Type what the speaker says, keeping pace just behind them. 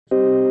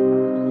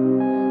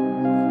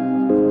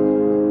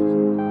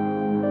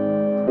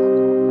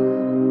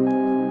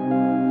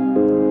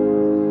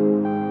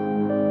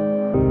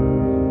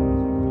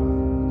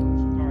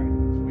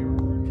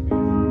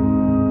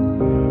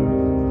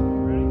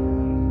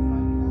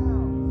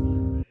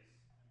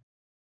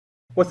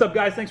What's up,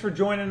 guys? Thanks for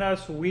joining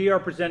us. We are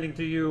presenting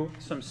to you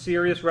some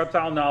serious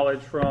reptile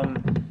knowledge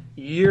from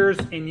years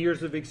and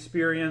years of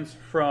experience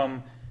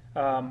from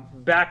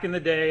back in the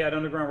day at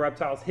Underground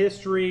Reptiles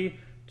history,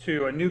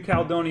 to a New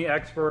Caledonia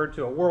expert,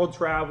 to a world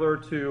traveler,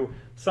 to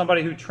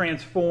somebody who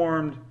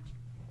transformed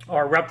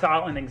our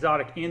reptile and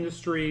exotic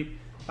industry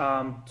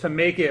to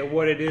make it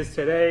what it is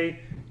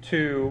today,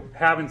 to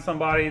having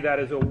somebody that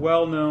is a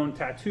well-known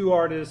tattoo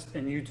artist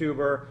and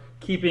YouTuber,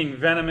 Keeping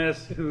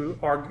Venomous, who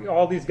are,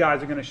 all these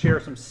guys are going to share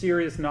some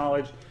serious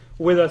knowledge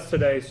with us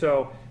today.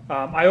 So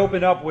I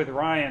opened up with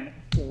Ryan.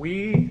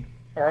 We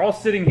are all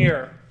sitting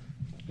here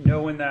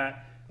knowing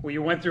that we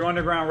went through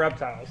Underground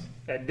Reptiles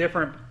at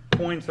different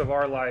points of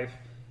our life.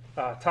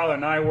 Tyler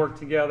and I worked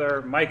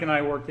together, Mike and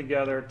I worked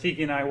together,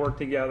 Tiki and I worked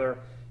together,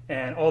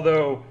 and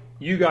although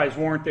you guys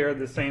weren't there at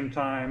the same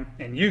time,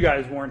 and you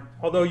guys weren't,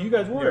 although you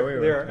guys were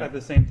there at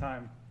the same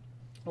time,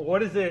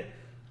 what is it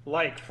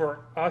like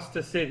for us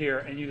to sit here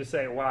and you to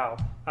say, wow,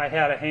 I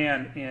had a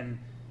hand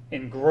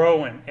in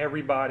growing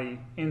everybody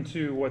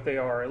into what they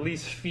are, at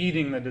least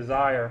feeding the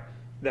desire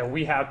that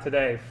we have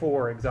today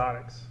for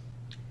exotics?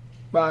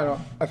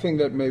 Well, I think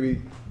that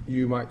maybe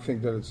you might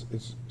think that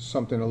it's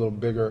something a little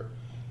bigger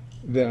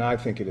than I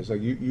think it is.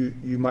 Like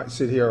you might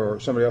sit here, or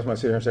somebody else might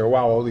sit here and say,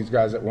 wow, all these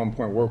guys at one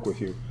point work with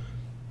you.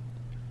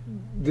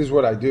 This is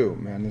what I do,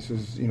 man. This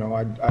is,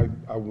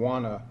 I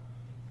want to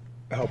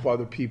help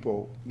other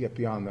people get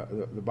beyond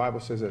the Bible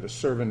says that a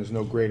servant is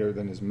no greater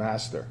than his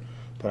master.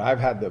 But I've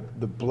had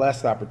the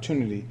blessed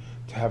opportunity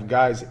to have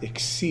guys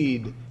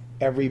exceed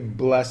every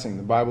blessing.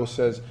 The Bible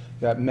says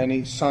that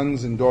many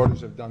sons and daughters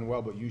have done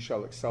well, but you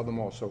shall excel them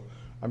all. So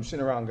I'm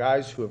sitting around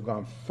guys who have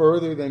gone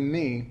further than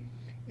me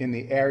in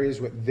the areas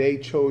where they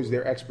chose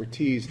their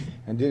expertise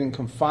and didn't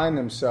confine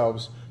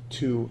themselves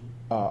to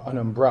an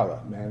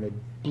umbrella, man. They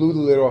blew the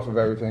lid off of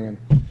everything,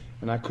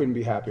 and I couldn't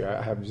be happier.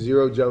 I have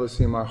zero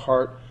jealousy in my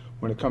heart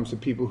when it comes to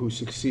people who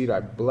succeed.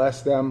 I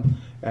bless them,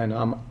 and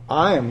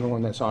I am the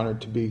one that's honored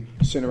to be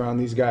sitting around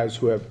these guys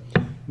who have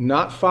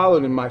not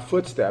followed in my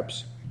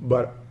footsteps.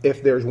 But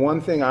if there's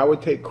one thing I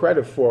would take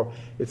credit for,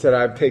 it's that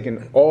I've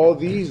taken all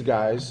these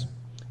guys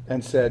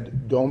and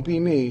said, don't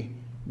be me,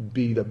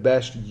 be the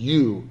best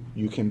you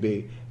can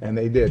be. And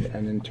they did,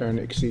 and in turn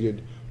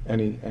exceeded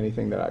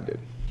anything that I did.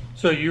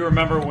 So you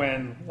remember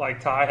when,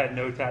 like, Ty had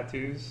no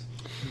tattoos?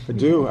 I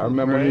do. I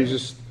remember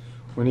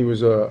when he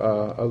was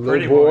a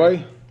little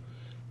boy,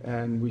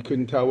 and we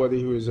couldn't tell whether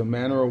he was a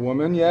man or a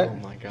woman yet. Oh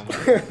my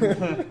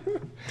God.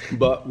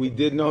 But we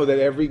did know that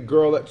every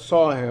girl that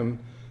saw him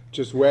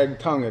just wagged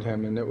tongue at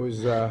him, and it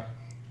was a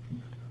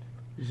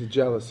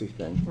jealousy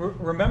thing. I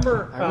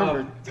remember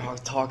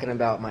talking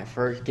about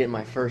getting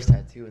my first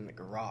tattoo in the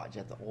garage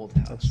at the old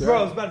house. Bro,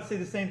 I was about to say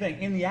the same thing.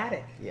 In the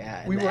attic.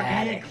 Yeah, we were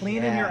attic,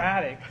 cleaning your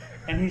attic,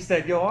 and he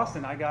said, "Yo,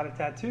 Austin, I got a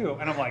tattoo,"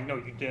 and I'm like, "No,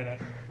 you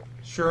didn't."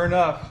 Sure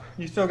enough,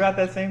 you still got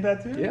that same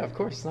tattoo? Yeah, of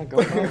course. It's not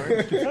going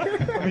nowhere.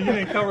 I mean, you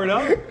didn't cover it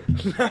up?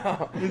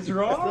 No. It's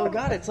raw? I still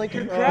got it. It's like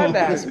your crab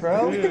ass,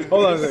 bro.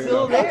 Hold on a It's second.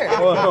 still there.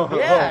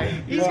 Yeah,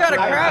 he's got a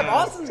crab. Yeah.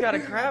 Austin's got a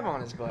crab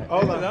on his butt.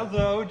 Hold on. That was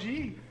the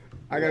OG.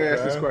 I got to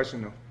ask this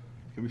question, though.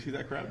 Can we see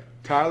that crab?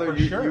 Tyler, For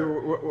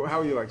sure.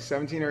 how were you, like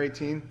 17 or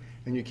 18?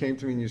 And you came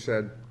to me and you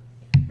said,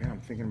 man, I'm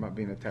thinking about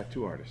being a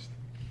tattoo artist.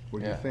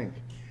 What do you think?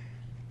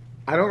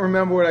 I don't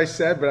remember what I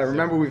said, but I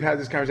remember we've had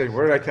this conversation.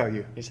 What did I tell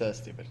you? He said that's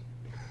stupid.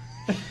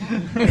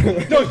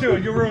 Don't do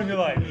it. You'll ruin your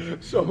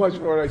life. So much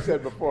for what I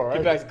said before, right?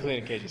 Get back to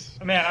cleaning cages.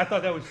 Man, I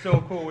thought that was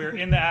so cool. We were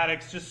in the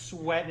attics just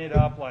sweating it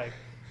up like,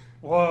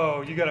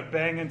 whoa, you got a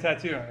banging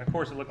tattoo. And of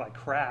course, it looked like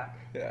crap.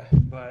 Yeah.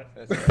 But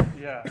That's right.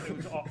 yeah, it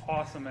was an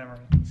awesome memory.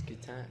 It's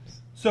good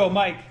times. So,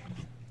 Mike,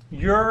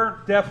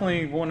 you're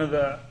definitely one of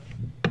the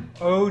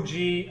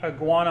OG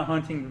iguana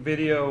hunting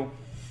video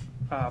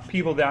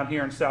people down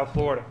here in South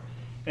Florida.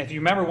 And if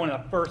you remember, one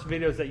of the first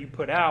videos that you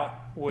put out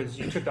was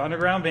you took the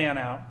underground van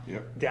out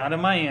down to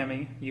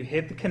Miami, you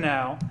hit the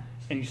canal,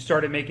 and you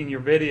started making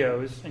your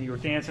videos, and you were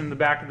dancing in the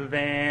back of the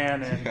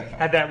van and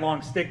had that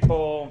long stick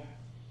pole.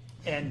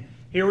 And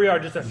here we are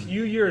just a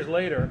few years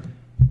later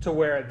to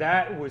where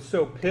that was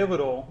so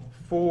pivotal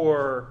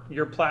for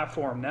your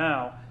platform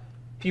now.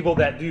 People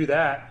that do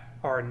that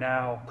are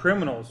now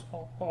criminals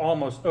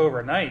almost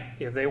overnight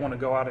if they want to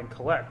go out and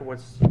collect.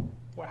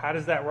 How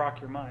does that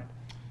rock your mind?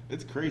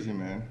 It's crazy,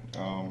 man.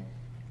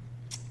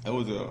 It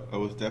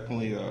was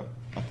definitely a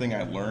thing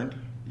I learned.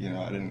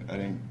 I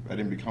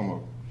didn't become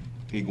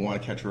a iguana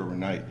catcher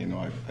overnight.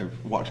 I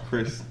watched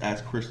Chris,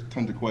 asked Chris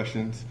tons of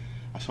questions.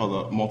 I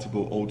saw the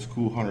multiple old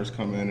school hunters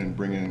come in and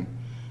bring in,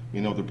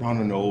 the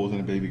brown nose and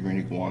the baby green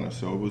iguana.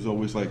 So it was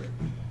always like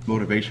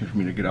motivation for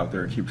me to get out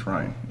there and keep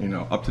trying.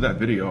 Up to that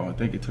video, I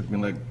think it took me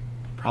like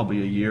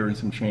probably a year and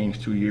some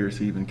change, 2 years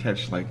to even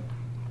catch like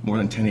more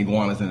than 10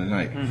 iguanas in a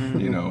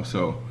night.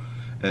 So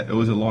it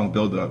was a long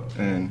build-up,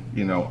 and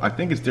I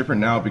think it's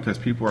different now because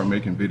people are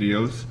making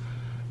videos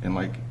and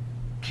like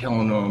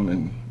killing them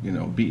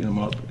and beating them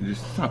up.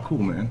 It's not cool,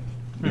 man.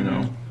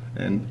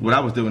 And what I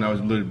was doing, I was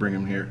literally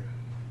bringing them here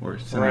or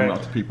sending them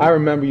out to people. I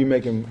remember you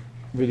making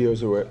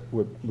videos where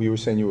we were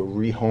saying you were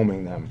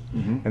rehoming them,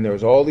 and there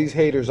was all these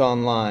haters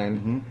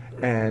online,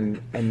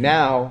 and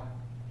now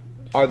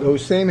are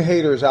those same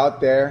haters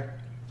out there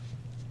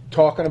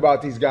talking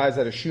about these guys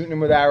that are shooting them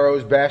with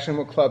arrows, bashing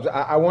them with clubs?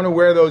 I wonder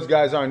where those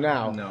guys are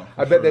now. No,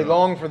 I bet they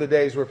long for the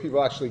days where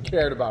people actually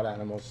cared about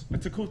animals.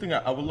 It's a cool thing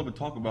I would love to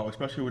talk about,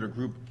 especially with a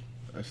group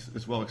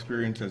as well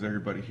experienced as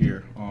everybody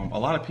here. A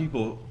lot of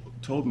people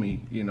told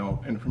me, you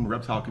know, and from the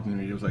reptile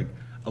community, it was like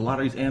a lot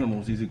of these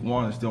animals, these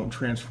iguanas, don't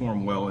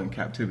transform well in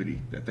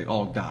captivity, that they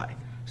all die.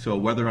 So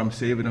whether I'm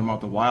saving them out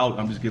the wild,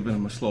 I'm just giving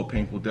them a slow,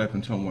 painful death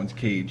in someone's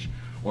cage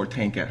or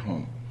tank at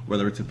home,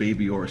 whether it's a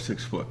baby or a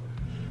 6 foot.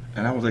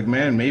 And I was like,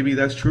 man, maybe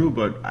that's true,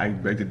 but I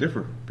beg to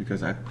differ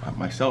because I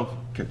myself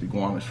kept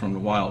iguanas from the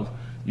wild.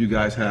 You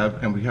guys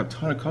have, and we have a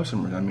ton of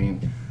customers. I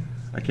mean,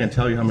 I can't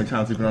tell you how many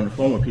times we've been on the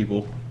phone with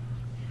people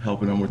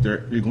helping them with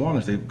their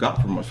iguanas they've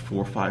got from us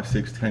 4, 5,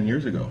 6, 10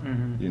 years ago.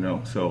 You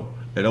know, so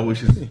it always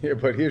just Yeah,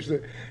 but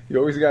you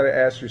always got to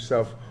ask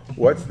yourself,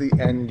 what's the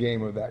end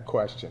game of that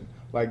question?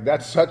 Like,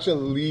 that's such a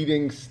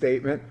leading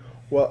statement.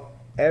 Well,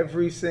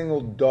 every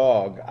single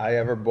dog I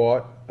ever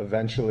bought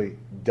eventually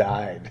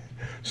died.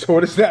 So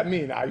what does that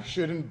mean? I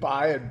shouldn't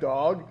buy a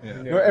dog? Yeah.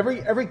 You know,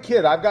 every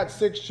kid, I've got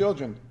 6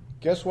 children.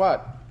 Guess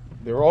what?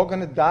 They're all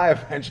going to die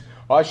eventually.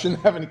 Oh, I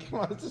shouldn't have any. Come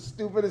on, it's the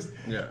stupidest.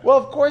 Yeah. Well,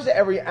 of course,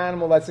 every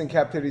animal that's in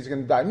captivity is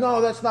going to die. No,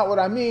 that's not what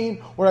I mean.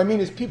 What I mean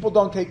is people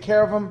don't take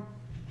care of them.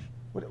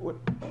 What,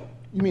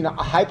 you mean a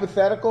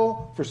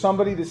hypothetical for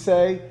somebody to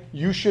say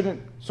you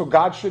shouldn't, so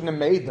God shouldn't have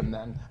made them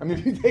then? I mean,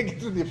 if you take it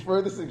to the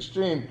furthest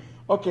extreme,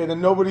 okay, then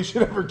nobody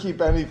should ever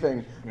keep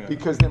anything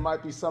because there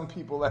might be some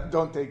people that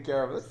don't take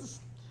care of it.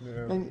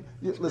 And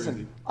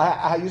listen,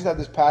 I used to have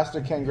this pastor,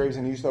 Ken Graves,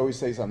 and he used to always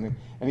say something,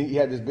 and he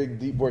had this big,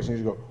 deep voice, and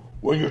he used to go,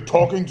 when you're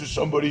talking to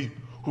somebody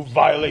who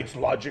violates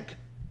logic,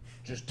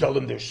 just tell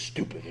them they're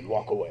stupid and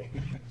walk away.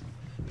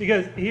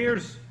 Because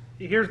here's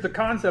the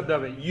concept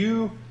of it.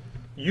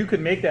 You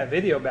could make that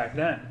video back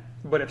then,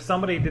 but if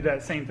somebody did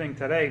that same thing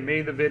today,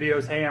 made the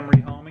videos, hey, I'm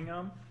rehoming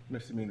them,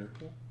 misdemeanor.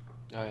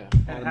 Oh yeah.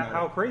 and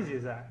how crazy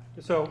is that?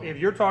 So if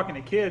you're talking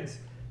to kids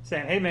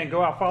saying, hey man,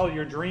 go out, follow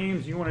your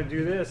dreams, you want to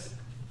do this,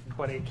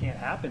 but it can't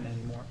happen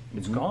anymore.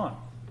 It's gone.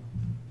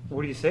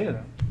 What do you say to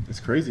them?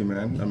 It's crazy,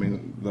 man. I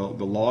mean, the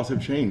laws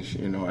have changed.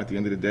 You know, at the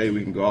end of the day,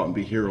 we can go out and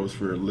be heroes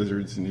for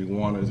lizards and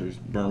iguanas or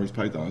Burmese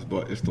pythons,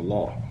 but it's the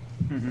law.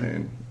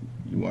 And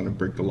you want to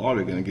break the law,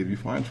 they're going to give you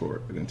fines for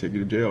it. They're going to take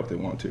you to jail if they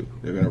want to.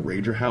 They're going to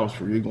raid your house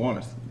for your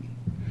iguanas.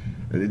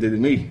 They did it to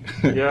me.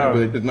 Yeah.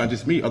 But it's not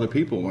just me, other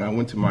people. When I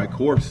went to my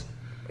course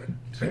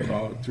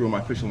through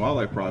my fish and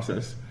wildlife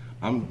process,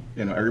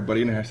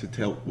 everybody in there has to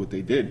tell what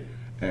they did.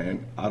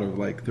 And out of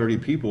like 30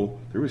 people,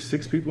 there were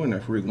 6 people in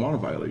there for iguana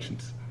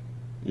violations.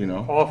 You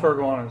know? All for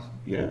iguanas.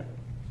 Yeah.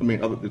 I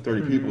mean, other than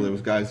 30 people, there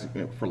was guys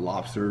for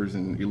lobsters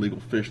and illegal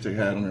fish they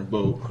had on their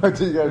boat. What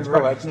did you guys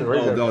tell that story?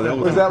 Oh, no, that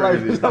was was that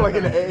crazy. like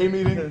an AA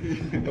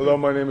meeting? Hello,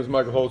 my name is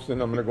Michael Holston.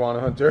 I'm an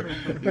iguana hunter.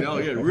 You know,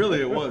 yeah, really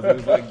it was. It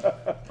was like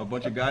a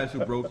bunch of guys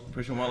who broke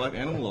fish and wildlife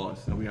animal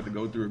laws. And we had to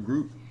go through a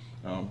group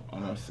on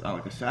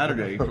like a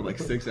Saturday for like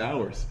 6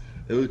 hours.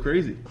 It was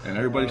crazy. And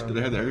everybody,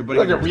 they had everybody.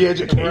 Like a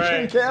re-education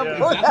Right, camp?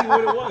 yeah. Exactly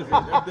what it was.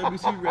 It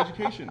was FWC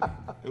education.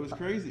 It was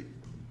crazy.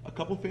 A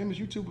couple famous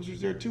YouTubers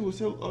was there too.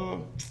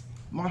 So,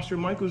 Monster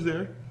Mike was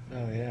there.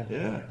 Oh yeah.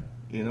 Yeah.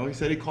 You know, he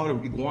said he caught an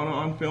iguana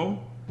on film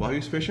while he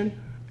was fishing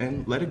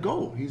and let it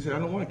go. He said, I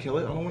don't want to kill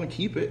it. I don't want to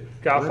keep it.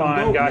 Got Let him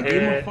fined, go. got And they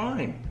gave him a hit.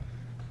 fine.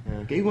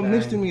 Yeah. Gave him a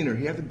misdemeanor.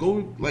 He had to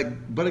go,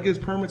 better get his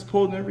permits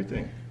pulled and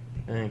everything.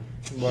 Dang.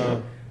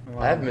 Wow.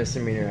 I have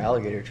misdemeanor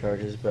alligator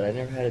charges, but I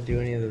never had to do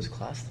any of those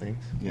class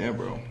things. Yeah,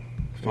 bro.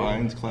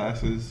 Fines,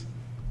 classes,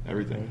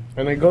 everything.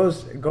 And it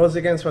goes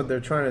against what they're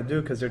trying to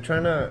do because they're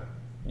trying to,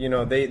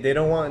 they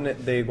don't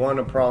want the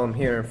iguana problem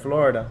here in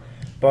Florida,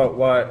 but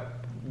what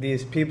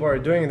these people are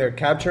doing, they're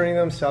capturing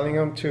them, selling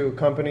them to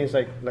companies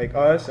like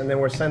us, and then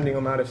we're sending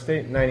them out of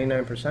state,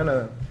 99% of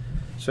them.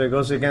 So it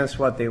goes against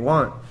what they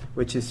want,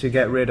 which is to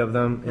get rid of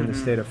them in the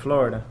state of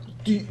Florida.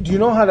 Do you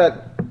know how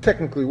that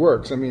technically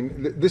works? I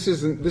mean, this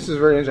is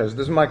very interesting.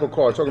 This is Michael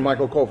Cole. I was talking to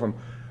Michael Cole from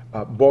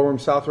Ballroom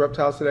South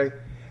Reptiles today,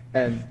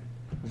 and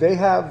they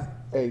have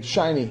a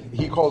shiny,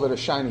 he called it a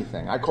shiny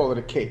thing. I call it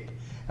a cape.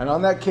 And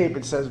on that cape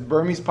it says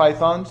Burmese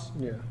pythons,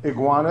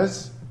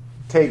 iguanas,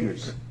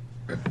 tegus.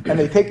 And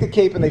they take the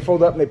cape and they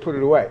fold it up and they put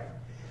it away.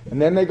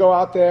 And then they go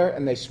out there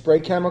and they spray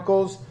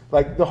chemicals,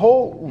 like the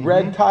whole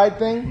red tide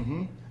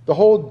thing. The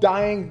whole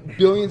dying,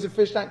 billions of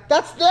fish dying,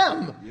 that's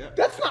them. Yep.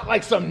 That's not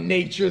like some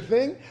nature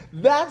thing.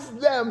 That's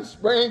them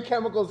spraying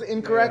chemicals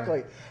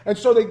incorrectly. And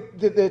so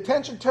the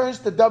attention turns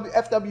to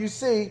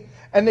FWC,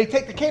 and they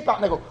take the cape out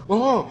and they go,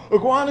 oh,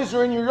 iguanas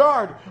are in your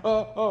yard.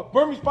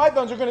 Burmese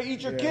pythons are going to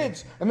eat your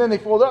kids. And then they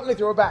fold it up and they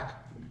throw it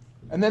back.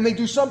 And then they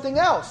do something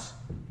else.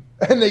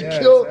 And they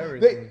kill,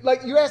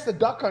 like you ask the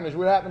duck hunters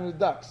what happened to the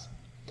ducks.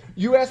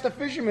 You ask the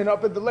fishermen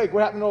up at the lake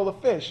what happened to all the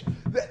fish.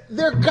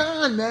 They're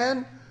gone,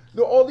 man.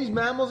 All these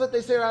mammals that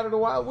they say are out of the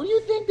wild, what do you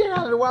think they're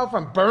out of the wild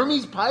from?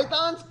 Burmese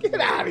pythons? Get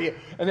out of here.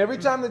 And every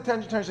time the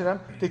attention turns to them,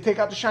 they take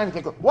out the shiny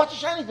thing. Go, watch the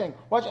shiny thing.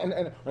 Watch it.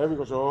 And everybody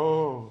goes,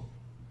 oh.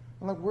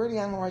 I'm like, where are the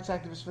animal rights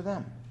activists for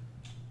them?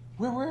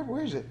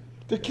 Where is it?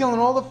 They're killing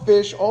all the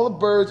fish, all the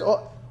birds,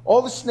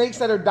 all the snakes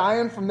that are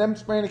dying from them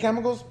spraying the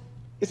chemicals.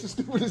 It's the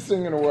stupidest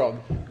thing in the world.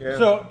 Yeah.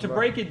 So to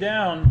break it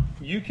down,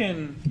 you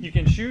can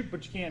shoot,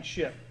 but you can't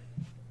ship.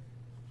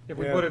 If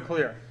we Yeah. put it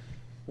clear,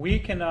 we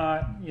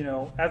cannot,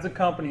 as a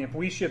company, if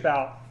we ship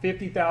out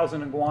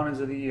 50,000 iguanas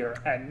of the year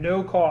at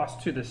no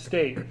cost to the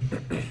state,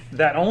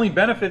 that only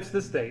benefits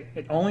the state.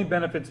 It only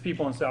benefits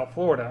people in South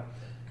Florida.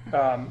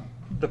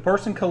 The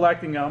person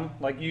collecting them,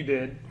 like you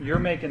did, you're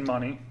making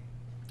money.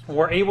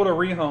 We're able to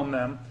rehome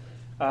them.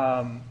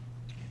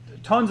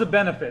 Tons of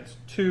benefits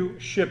to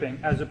shipping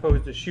as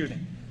opposed to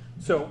shooting.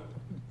 So,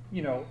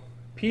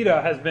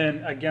 PETA has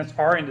been against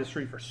our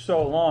industry for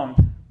so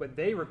long, but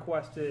they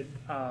requested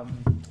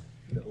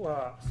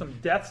some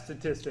death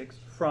statistics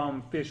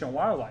from Fish and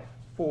Wildlife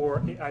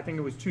for, I think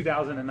it was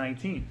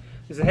 2019.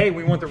 They said, hey,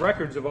 we want the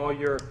records of all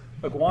your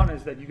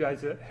iguanas that you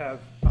guys have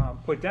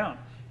put down.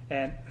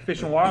 And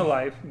Fish and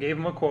Wildlife gave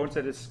them a quote and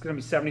said it's going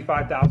to be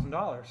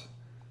 $75,000.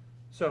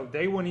 So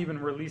they wouldn't even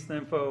release the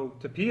info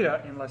to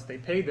PETA unless they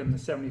paid them the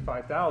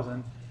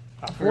 $75,000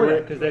 for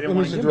it because they didn't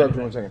want to give interrupt it.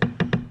 you 1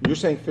 second. You're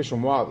saying Fish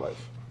and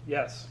Wildlife.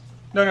 Yes.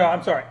 No,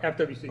 I'm sorry.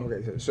 FWC.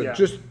 Okay, so Yeah.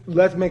 just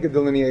let's make a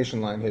delineation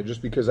line here,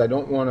 just because I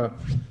don't want to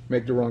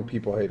make the wrong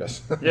people hate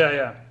us.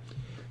 Yeah.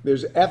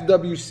 There's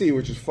FWC,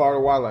 which is Florida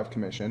Wildlife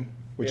Commission,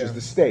 which is Yeah.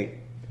 the state,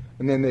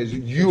 and then there's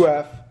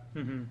US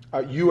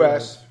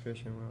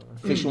Fish and wildlife.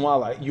 Fish and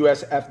Wildlife,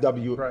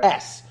 USFWS,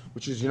 Right.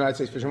 which is United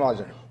States Fish and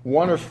Wildlife.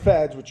 One are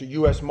feds, which are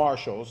U.S.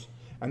 Marshals,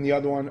 and the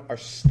other one are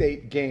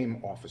state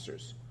game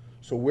officers.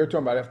 So we're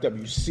talking about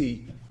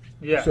FWC.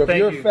 Yeah. So if thank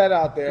you're you. a fed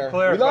out To there, we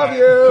clarify, love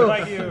you. We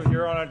like you.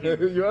 You're on our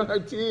team. You're on our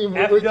team.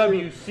 We're with you.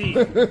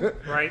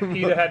 FWC, right?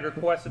 PETA had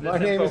requested this My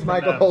name info is from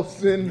Michael them.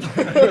 Holston.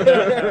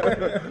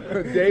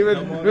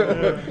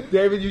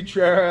 David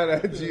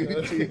Utrera, that's you.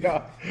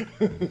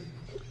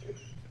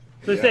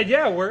 So they said,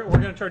 yeah, we're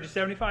going to charge you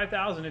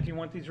 $75,000 if you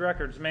want these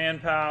records,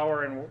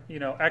 manpower, and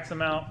X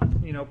amount,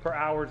 per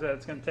hours that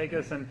it's going to take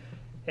us,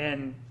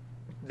 and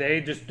they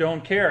just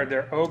don't care.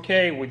 They're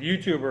okay with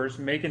YouTubers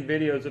making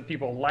videos of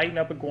people lighting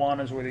up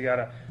iguanas, where they got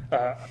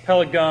a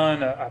pellet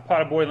gun, a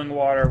pot of boiling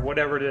water,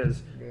 whatever it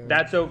is. Yeah.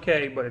 That's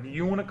okay. But if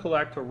you want to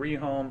collect or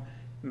rehome,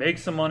 make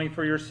some money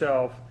for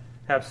yourself,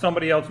 have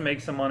somebody else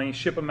make some money,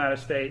 ship them out of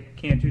state,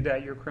 can't do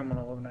that. You're a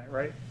criminal overnight,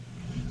 right?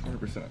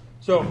 100%.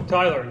 So,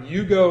 Tyler,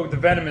 you go the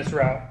venomous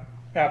route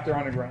after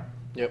underground.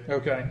 Yep.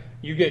 Okay.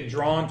 You get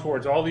drawn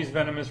towards all these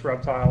venomous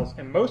reptiles,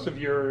 and most of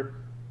your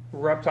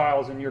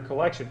reptiles in your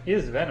collection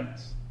is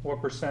venomous.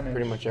 What percentage?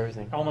 Pretty much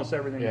everything. Almost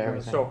everything. Yeah, is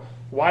everything. So,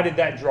 why did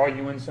that draw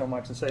you in so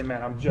much and say,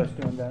 man, I'm just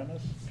doing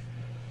venomous?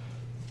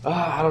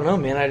 I don't know,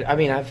 man. I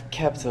mean, I've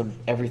kept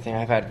everything.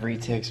 I've had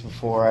retics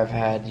before. I've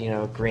had,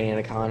 green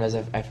anacondas.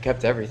 I've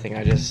kept everything.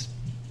 I just,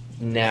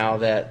 now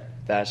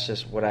that's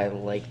just what I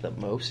like the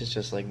most. It's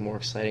just like more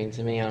exciting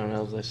to me. I don't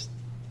know,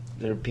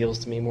 it appeals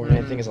to me more than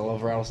anything, because I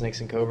love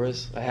rattlesnakes and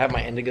cobras. I have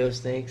my indigo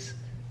snakes.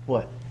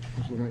 What?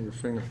 Just looking at your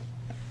finger.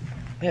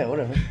 Yeah,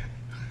 whatever.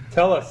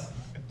 Tell us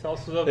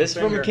about This the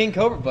is from a finger. king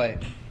cobra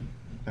bite.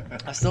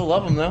 I still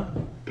love them though.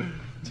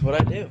 It's what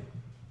I do.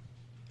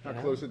 How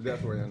close to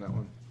death were you on that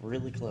one?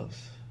 Really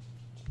close.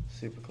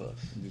 Super close.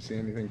 Did you see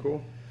anything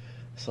cool?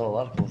 Saw a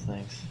lot of cool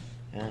things.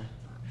 Yeah.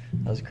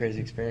 That was a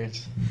crazy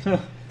experience.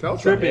 Tell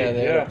us. Trippy.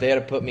 Yeah, they had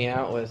to put me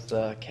out with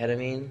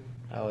ketamine.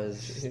 I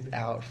was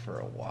out for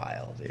a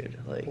while, dude.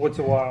 Like, What's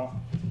a while?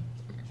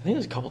 I think it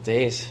was a couple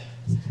days.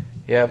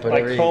 Yeah, but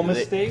Like coma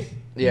state?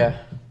 Yeah,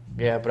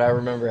 but I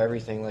remember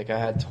everything. Like, I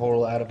had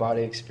total out of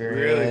body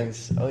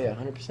experience. Really? Oh yeah,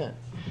 100%.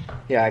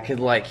 Yeah, I could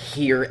like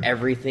hear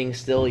everything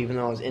still, even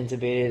though I was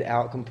intubated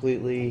out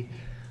completely.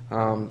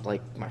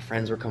 Like, my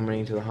friends were coming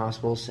into the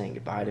hospital saying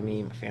goodbye to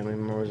me. My family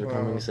members were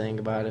coming saying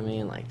goodbye to me,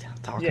 and like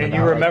talking Yeah, about,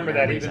 you remember like,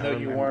 that memories. even I though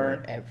you remember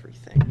weren't.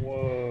 everything.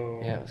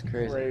 Whoa. Yeah, it was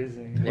crazy.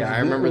 Crazy. Yeah, I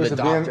remember the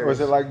doctors. Was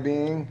it like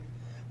being,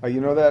 like,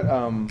 you know that,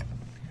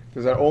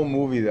 there's that old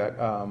movie that,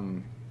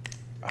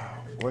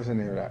 what's the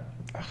name of that?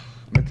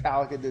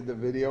 Metallica did the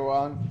video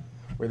on,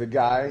 where the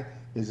guy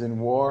is in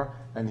war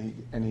and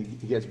he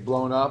gets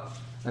blown up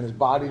and his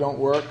body don't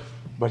work,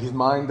 but his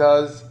mind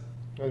does.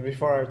 It was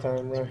before our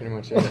time, right? Pretty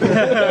much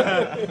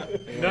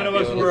it. None of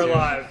us were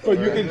alive. But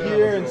you can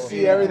hear and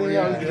see everything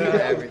else.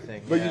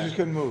 Everything. But you yeah. just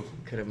couldn't move.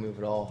 Couldn't move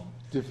at all.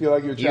 Do you feel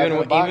like you're trapped in a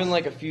Even box?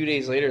 like a few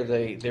days later,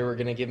 they were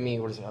gonna give me,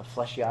 what is it, a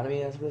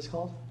fleshiotomy? That's what it's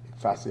called.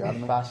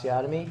 Fasciotomy?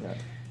 Fasciotomy. Yeah.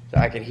 So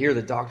I could hear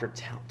the doctor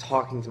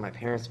talking to my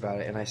parents about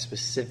it, and I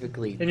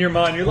specifically In your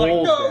mind, you're like,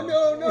 told no,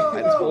 them. no.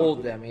 I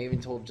told them. I even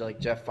told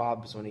like Jeff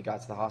Fobbs when he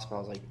got to the hospital.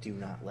 I was like, "Do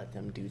not let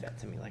them do that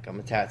to me. Like, I'm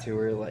a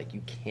tattooer. Like,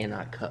 you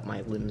cannot cut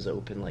my limbs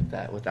open like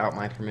that without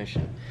my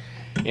permission."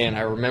 And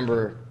I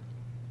remember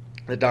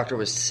the doctor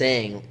was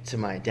saying to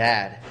my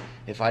dad,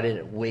 if I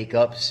didn't wake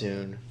up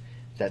soon,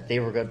 that they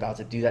were about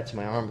to do that to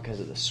my arm because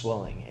of the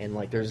swelling. And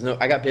like,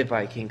 I got bit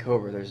by a king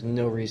cobra. There's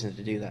no reason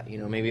to do that. You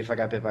know, maybe if I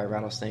got bit by a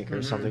rattlesnake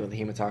or something with a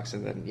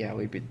hemotoxin, then yeah,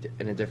 we'd be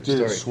in a different Did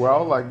story. it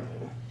swell? Like,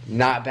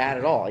 Not bad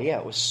at all. Yeah,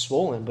 it was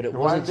swollen, but it why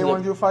wasn't. did they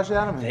want to do a fascia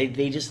anime?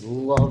 They just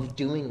love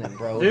doing them,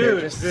 bro. Dude,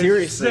 they're just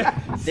seriously,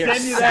 they're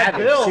send you that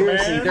savage. bill,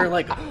 Seriously, man. they're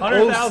like,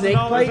 $100,000 snake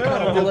bite.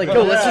 bill. They're like,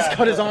 go, let's just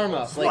cut his arm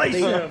up. Like, Slice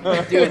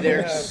him. dude,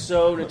 they're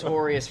so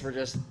notorious for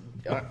just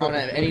on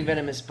any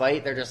venomous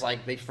bite. They're just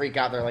like, they freak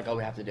out. They're like, oh,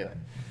 we have to do it,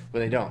 but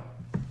they don't.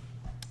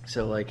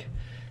 So like,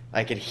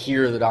 I could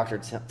hear the doctor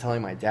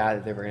telling my dad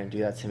that they were going to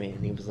do that to me,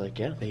 and he was like,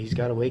 yeah, he's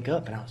got to wake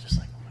up, and I was just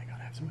like,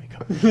 wake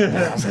up. And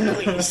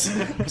I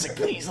was like,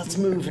 please, let's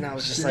move. And I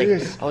was just like,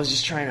 I was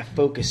just trying to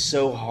focus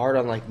so hard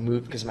on like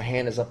move because my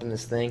hand is up in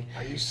this thing.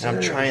 Are you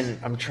serious? And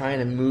I'm trying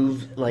to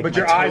move like But my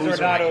your eyes toes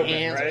are or not my open,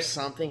 hands or right?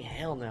 something.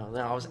 Hell no,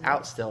 I was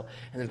out still.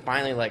 And then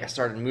finally, like I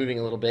started moving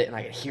a little bit, and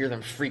I could hear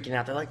them freaking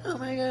out. They're like, oh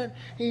my god,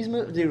 he's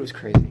moving. Dude, it was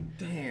crazy.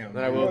 Damn.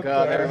 Then I woke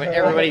up.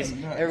 Everybody's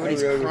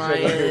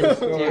crying,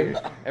 dude.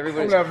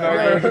 Everybody's I'm having crying.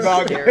 nightmares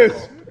about Hysterical.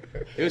 this.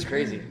 It was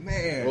crazy.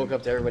 Man. I woke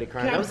up to everybody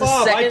crying. Yeah, That was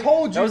Bob, the I second.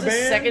 told you, that was the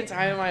man. second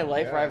time in my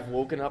life where I've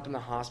woken up in the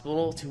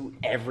hospital to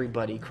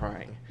everybody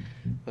crying.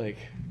 Like,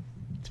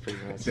 it's pretty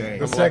nuts. Dang.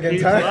 The second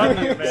Keep time.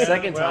 loving you, man.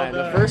 Second Well time.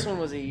 done. The first one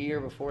was a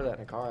year before that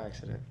in a car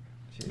accident.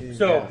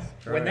 So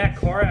when that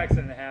car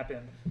accident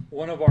happened,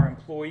 one of our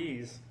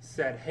employees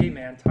said, "Hey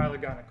man, Tyler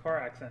got in a car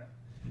accident."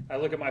 I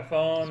look at my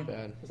phone. That's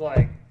bad. It's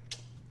like,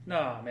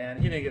 "Nah, man,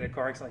 he didn't get in a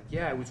car accident." Like,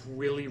 yeah, it was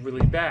really,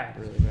 really bad.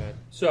 Really bad.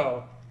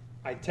 So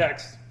I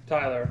text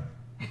Tyler,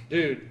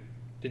 "Dude,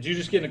 did you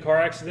just get in a car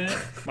accident?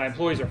 My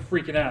employees are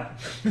freaking out."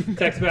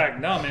 Text back,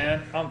 "No,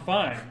 man, I'm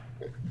fine."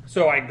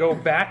 So I go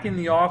back in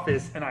the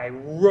office and I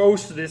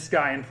roast this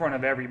guy in front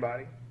of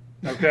everybody.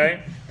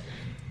 Okay?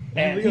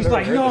 And he's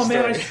like, "No,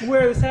 man, I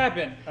swear this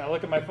happened." I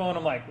look at my phone.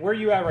 I'm like, "Where are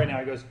you at right now?"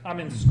 He goes, "I'm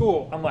in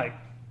school." I'm like,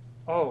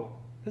 "Oh,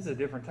 this is a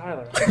different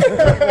Tyler."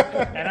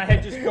 And I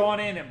had just gone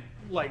in and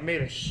like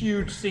made a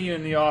huge scene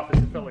in the office.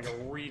 It felt like a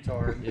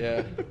retard.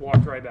 Yeah.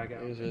 Walked right back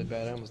out. It was really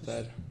bad. I almost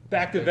died.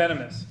 Back to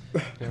venomous.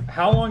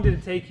 How long did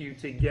it take you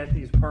to get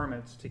these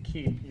permits to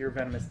keep your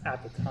venomous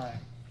at the time?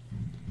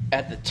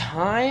 At the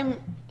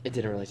time, it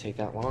didn't really take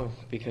that long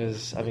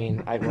because, I mean,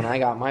 when I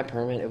got my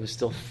permit, it was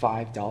still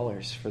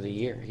 $5 for the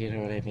year. You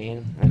know what I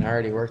mean? And I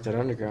already worked at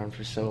Underground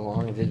for so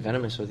long and did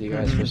venomous with you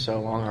guys for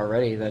so long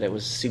already that it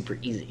was super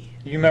easy.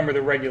 You remember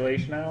the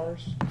regulation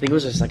hours? I think it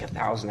was just like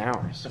 1,000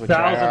 hours, which 1,000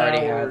 I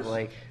already hours had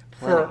like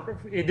plenty.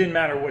 It didn't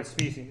matter what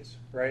species,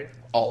 right?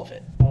 all of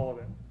it. All of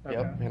it. Okay.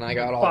 Yep, and I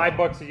got all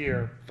 $5 a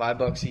year.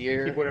 $5 a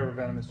year. Keep whatever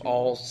venomous you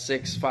All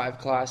 5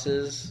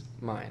 classes,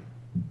 mine,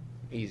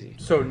 easy.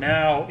 So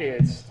now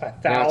it's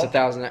Now it's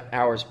 1,000. 1,000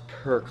 hours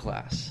per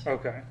class.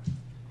 Okay.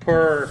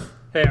 Per,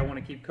 hey, I want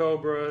to keep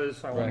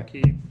cobras. I want Right.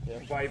 to keep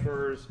Yep.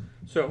 vipers.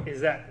 So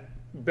is that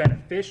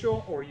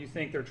beneficial, or you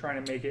think they're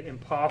trying to make it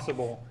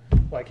impossible?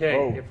 Like, hey,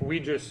 Oh. if we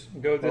just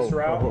go this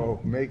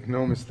route, Make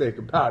no mistake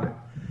about it.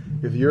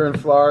 If you're in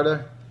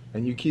Florida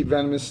and you keep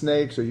venomous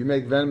snakes or you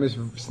make venomous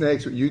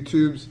snakes with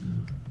U-tubes,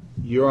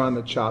 you're on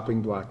the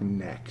chopping block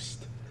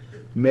next.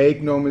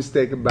 Make no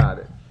mistake about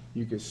it.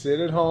 You can sit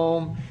at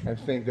home and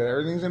think that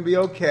everything's going to be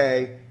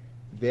okay.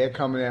 They're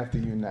coming after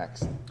you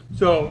next.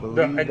 so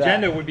the Believe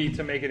agenda that. would be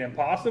to make it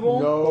impossible,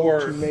 No, or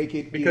to make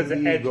it because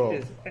illegal. the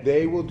edge is.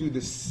 They will do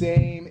the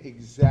same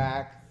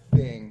exact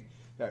thing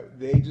that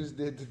they just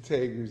did to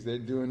Tegus. They're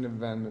doing to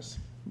venomous.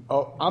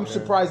 Oh, I'm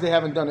surprised they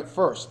haven't done it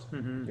first.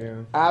 Yeah.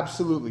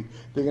 Absolutely.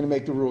 They're going to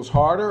make the rules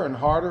harder and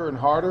harder and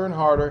harder and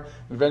harder.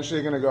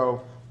 Eventually, they're going to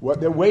go, what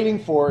they're waiting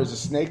for is a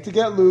snake to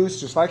get loose,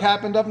 just like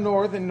happened up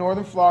north in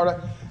northern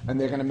Florida. And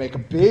they're going to make a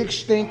big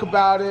stink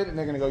about it. And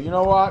they're going to go, you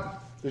know what?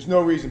 There's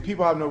no reason.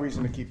 People have no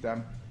reason to keep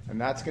them. And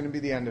that's going to be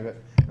the end of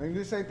it. And they do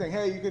the same thing.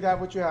 Hey, you could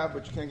have what you have,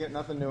 but you can't get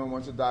nothing new. And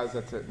once it dies,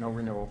 that's it. No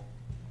renewal.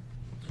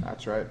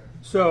 That's right.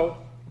 So,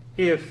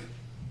 if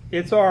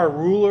it's our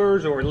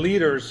rulers or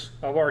leaders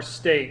of our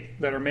state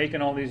that are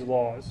making all these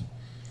laws,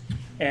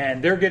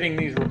 and they're getting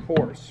these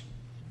reports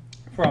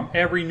from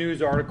every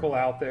news article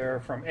out there,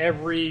 from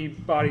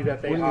everybody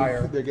that they What do you mean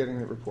hire. they're getting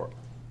the report?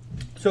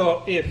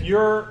 So, if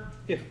you're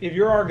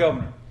our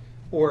governor,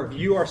 or if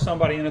you are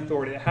somebody in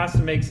authority that has to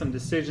make some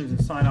decisions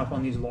and sign off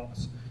on these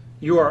laws,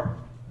 you are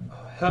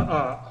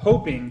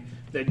hoping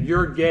that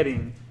you're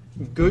getting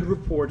good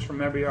reports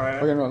from everybody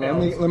Okay, no, let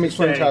me else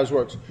explain to to you how say, this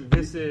works.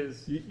 This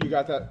is You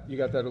got that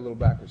a little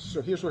backwards.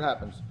 So here's what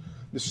happens.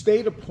 The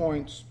state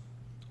appoints,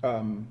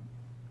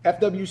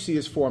 FWC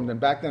is formed, and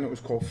back then it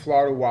was called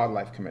Florida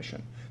Wildlife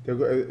Commission.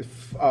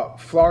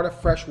 Florida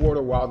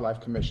Freshwater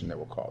Wildlife Commission, they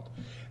were called.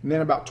 And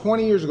then about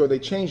 20 years ago, they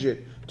changed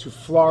it to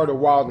Florida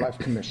Wildlife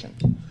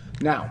Commission.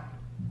 Now,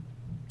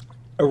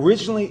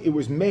 originally it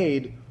was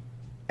made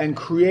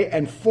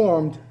and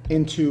formed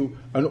into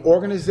an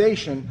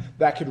organization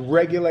that could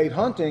regulate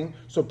hunting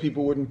so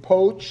people wouldn't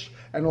poach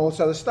and all this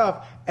other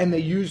stuff. And they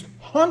used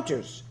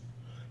hunters.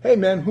 Hey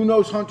man, who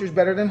knows hunters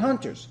better than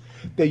hunters?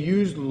 They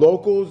used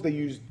locals, they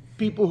used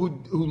people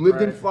who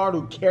lived in Right. Florida,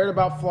 who cared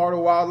about Florida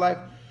wildlife.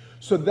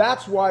 So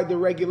that's why the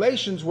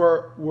regulations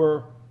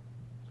were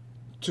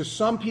to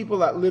some people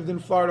that lived in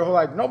Florida who are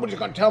like, nobody's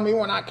going to tell me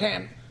when I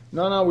can.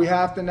 No, we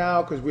have to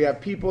now because we have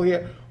people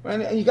here.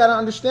 And you got to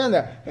understand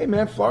that. Hey,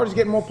 man, Florida's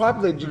getting more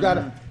populated. You got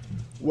to.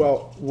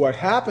 Well, what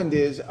happened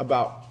is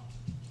about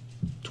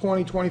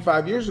 20,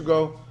 25 years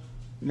ago,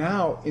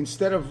 now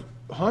instead of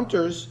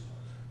hunters,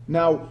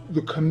 now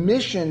the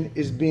commission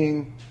is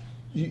being,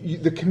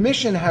 the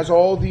commission has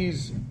all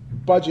these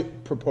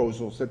budget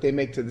proposals that they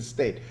make to the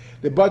state.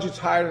 The budget's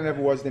higher than it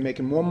ever was. They're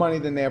making more money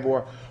than they ever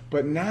were.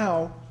 But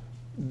now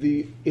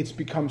it's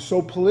become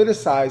so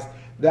politicized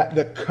that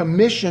the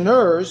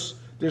commissioners,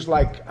 there's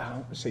like, I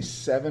don't say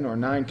 7 or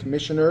 9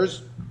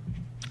 commissioners.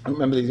 I don't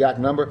remember the exact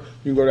number.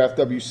 You can go to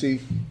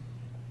FWC,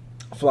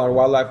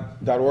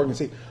 FloridaWildlife.org and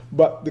see.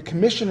 But the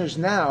commissioners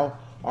now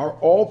are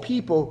all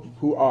people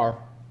who are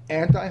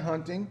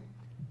anti-hunting,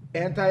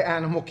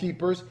 anti-animal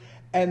keepers,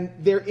 and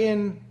they're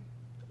in,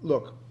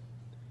 look,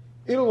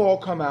 it'll all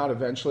come out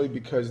eventually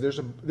because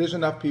there's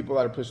enough people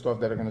that are pissed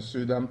off that are going to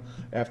sue them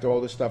after all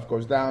this stuff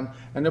goes down,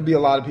 and there'll be a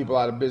lot of people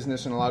out of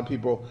business and a lot of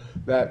people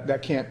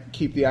that can't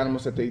keep the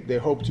animals that they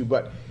hope to.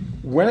 But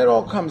when it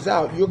all comes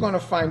out, you're going to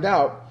find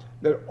out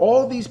that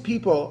all these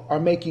people are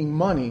making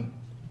money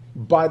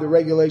by the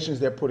regulations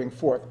they're putting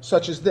forth,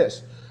 such as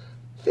this.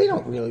 They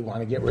don't really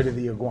want to get rid of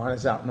the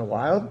iguanas out in the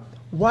wild.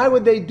 Why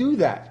would they do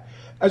that?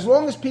 As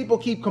long as people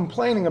keep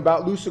complaining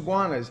about loose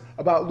iguanas,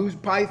 about loose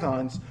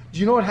pythons, do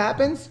you know what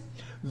happens?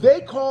 They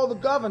call the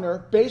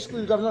governor,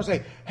 basically the governor will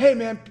say, hey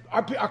man,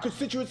 our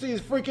constituency is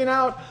freaking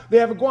out. They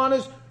have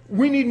iguanas.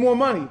 We need more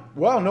money.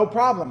 Well, no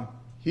problem.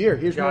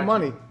 Here's more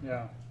money.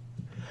 Yeah.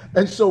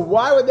 And so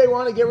why would they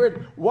want to get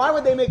rid, why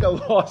would they make a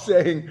law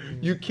saying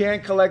you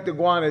can't collect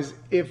iguanas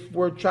if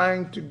we're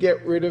trying to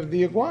get rid of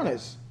the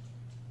iguanas?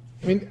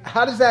 I mean,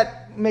 how does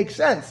that make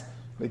sense?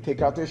 They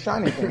take out their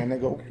shiny thing and they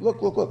go,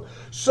 look.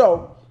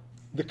 So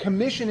the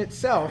commission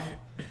itself,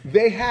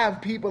 they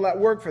have people that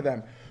work for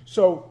them.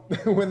 So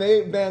when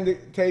they banned the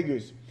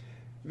tegus,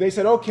 they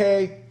said,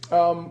 okay,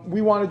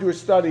 we want to do a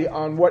study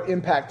on what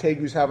impact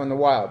tegus have on the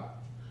wild.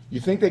 You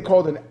think they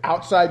called an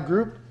outside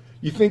group?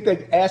 You think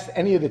they asked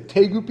any of the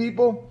Tegu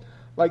people?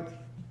 Like,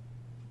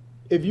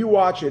 if you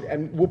watch it,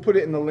 and we'll put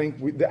it in the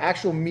link, the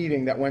actual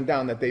meeting that went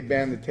down that they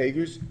banned the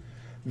tegus,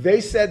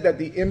 they said that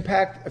the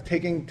impact of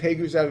taking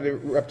tegus out of the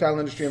reptile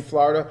industry in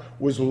Florida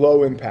was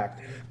low impact.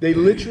 They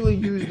literally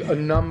used a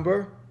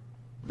number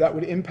that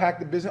would impact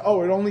the business. Oh,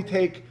 it'd only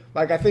take,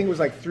 like, I think it was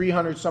like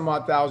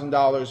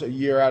 $300,000 a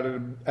year out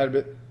of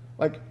it.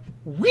 Like,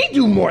 we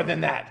do more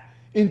than that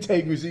in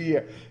tegus a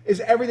year.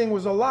 Everything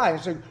was a lie.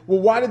 It's like, well,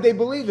 why did they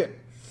believe it?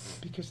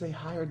 Because they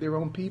hired their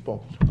own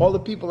people. All the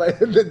people that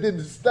did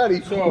the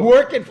study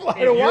work at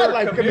Florida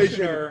Wildlife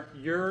Commission.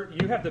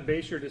 You have to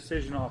base your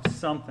decision off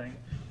something,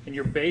 and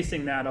you're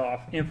basing that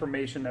off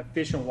information that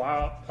Fish and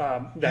Wild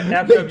that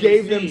FWC they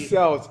gave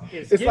themselves.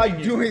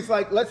 It's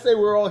like, let's say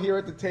we're all here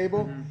at the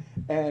table,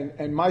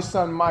 and my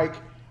son Mike,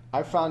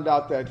 I found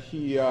out that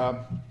he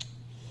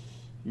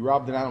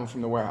robbed an animal from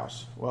the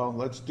warehouse. Well,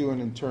 let's do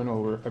an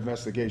internal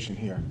investigation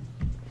here.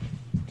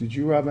 Did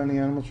you rob any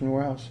animals from the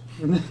warehouse?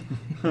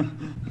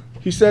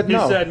 He said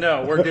no. He said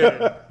no. We're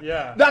good.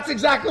 Yeah. That's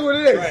exactly what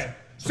it is. Right.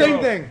 Same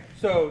thing.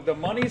 So the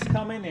money's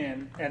coming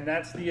in, and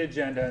that's the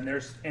agenda,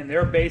 and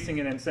they're basing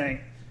it and saying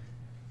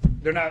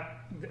they're not.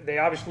 They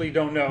obviously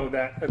don't know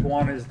that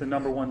iguana is the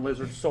 #1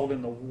 lizard sold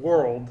in the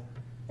world.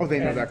 Oh, they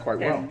know that quite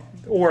well.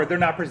 Or they're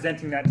not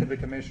presenting that to the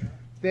commissioner.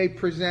 They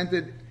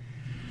presented.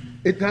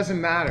 It doesn't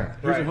matter.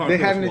 Right. They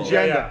had an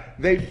agenda.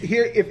 Yeah.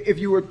 If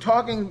you were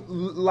talking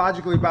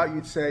logically about,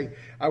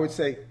 I would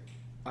say,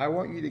 I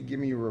want you to give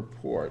me a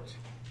report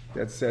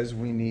that says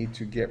we need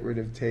to get rid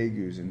of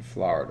tegus in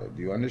Florida.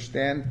 Do you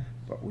understand?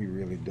 But we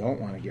really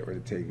don't want to get rid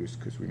of tegus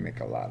because we make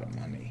a lot of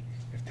money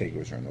if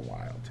tegus are in the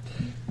wild.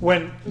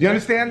 Do you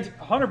understand?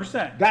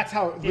 100%. That's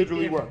how it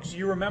literally works.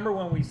 You remember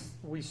when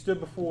we stood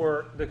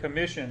before the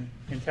commission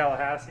in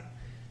Tallahassee,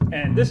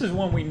 and this is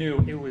when we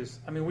knew it was.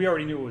 I mean, we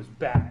already knew it was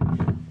bad,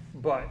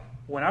 but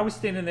when I was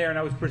standing there and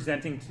I was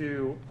presenting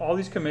to all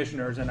these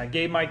commissioners, and I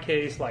gave my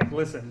case, like,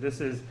 listen,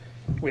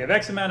 we have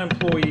X amount of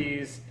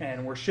employees,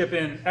 and we're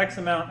shipping X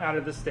amount out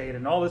of the state,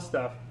 and all this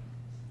stuff.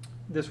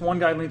 This one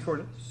guy leaned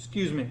forward,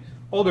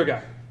 older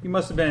guy. He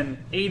must have been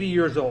 80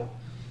 years old.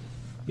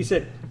 He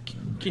said,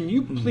 can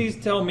you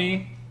please tell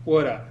me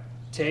what a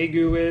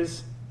tegu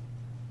is?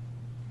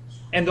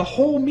 And the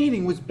whole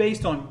meeting was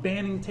based on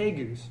banning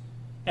tegus.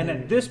 And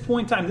at this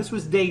point in time, this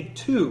was day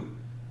 2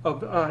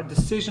 of a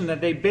decision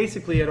that they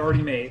basically had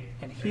already made,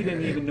 and he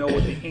didn't even know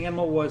what the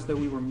animal was that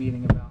we were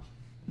meeting about.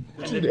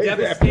 And the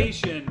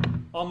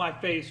devastation on my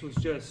face was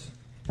just,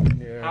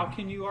 how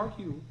can you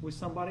argue with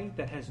somebody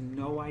that has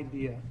no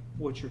idea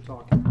what you're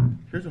talking about?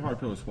 Here's a hard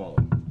pill to swallow.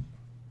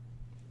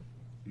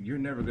 You're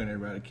never going to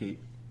eradicate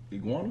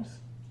iguanas,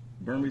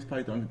 Burmese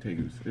pythons, and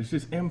tegus. It's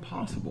just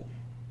impossible.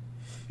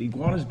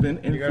 Iguana's been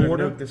in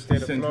Florida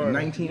since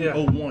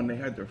 1901. They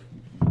had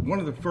one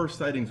of the first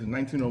sightings in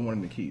 1901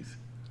 in the Keys.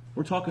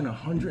 We're talking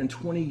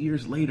 120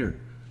 years later.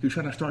 You're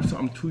trying to start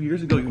something 2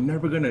 years ago. You're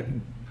never going to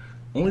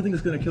Only thing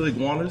that's going to kill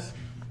iguanas,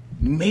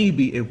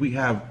 maybe if we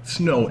have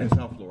snow in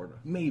South Florida.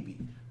 Maybe.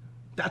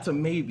 That's a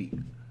maybe.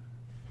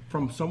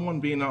 From someone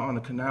being out on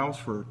the canals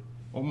for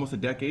almost a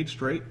decade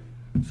straight,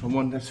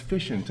 someone that's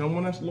fishing,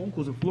 someone that's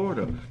locals in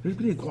Florida. There's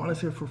been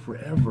iguanas here for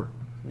forever.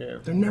 Yeah.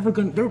 They're never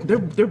gonna.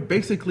 They're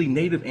basically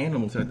native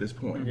animals at this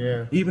point.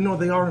 Yeah. Even though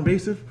they are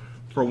invasive,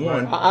 for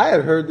one. I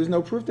had heard there's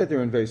no proof that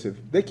they're invasive.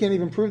 They can't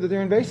even prove that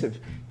they're invasive.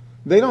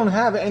 They don't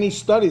have any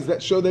studies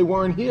that show they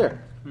weren't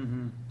here.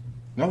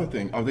 Another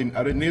thing, are they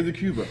native to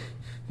Cuba?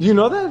 You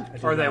know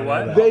that? Are they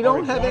what? They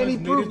don't have any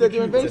iguanas proof native that to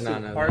they're Cuba? Did not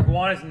invasive. know Are that.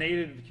 iguanas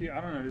native to Cuba?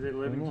 I don't know. Do they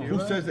live in Cuba?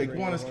 Who says that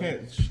iguanas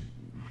can't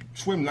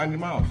swim 90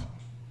 miles?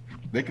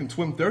 They can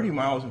swim 30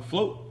 miles and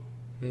float.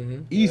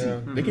 Easy.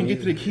 They can get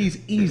to the Keys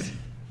easy.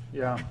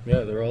 Yeah.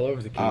 Yeah, they're all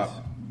over the Keys.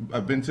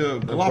 I've been to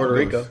Puerto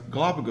Rico.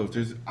 Galapagos.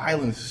 There's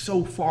islands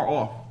so far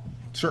off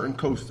certain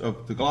coasts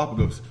of the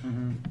Galapagos.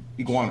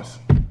 Iguanas.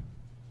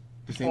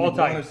 The same All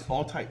iguanas, types.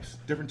 all types,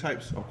 different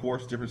types, of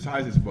course, different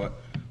sizes. But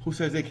who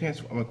says they can't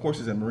swim? I mean, of course,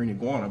 it's a marine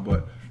iguana,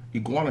 but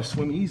iguanas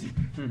swim easy.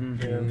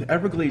 The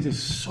Everglades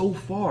is so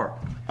far.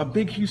 A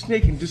big, huge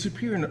snake can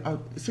disappear in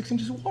 6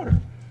 inches of water.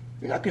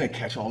 You're not going to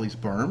catch all these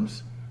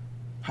berms.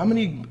 How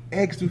many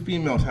eggs do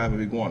females have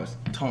of iguanas?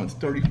 Tons,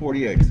 30,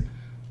 40 eggs.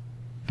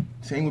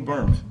 Same with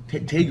berms,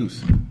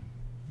 tegus.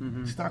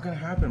 It's not going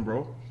to happen,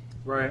 bro.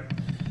 Right.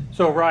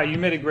 So, Rye, you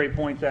made a great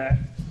point that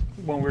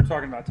when we were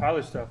talking about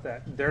Tyler stuff,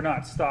 that they're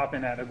not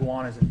stopping at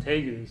iguanas and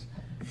tegus.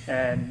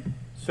 And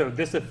so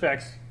this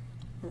affects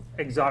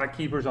exotic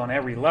keepers on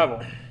every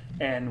level.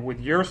 And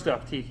with your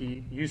stuff,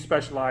 Tiki, you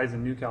specialize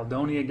in New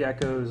Caledonia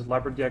geckos,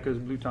 leopard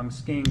geckos, blue-tongued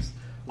skinks,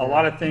 a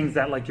lot of things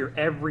that like your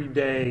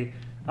everyday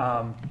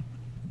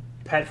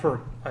pet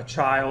for a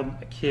child,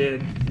 a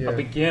kid, a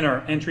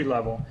beginner, entry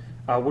level,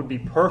 would be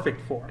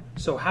perfect for.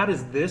 So how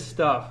does this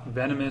stuff,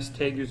 venomous,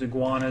 tegus,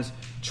 iguanas,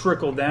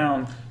 trickle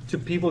down to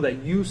people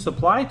that you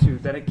supply to,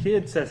 that a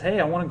kid says, hey,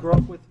 I want to grow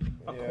up with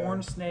a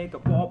corn snake, a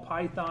ball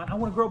python, I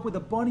want to grow up with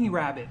a bunny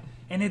rabbit,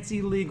 and it's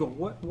illegal.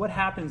 What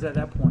happens at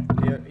that point?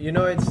 Yeah, you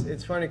know,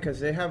 it's funny because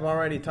they have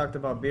already talked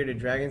about bearded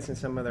dragons in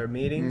some of their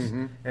meetings,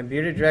 and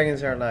bearded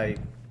dragons are like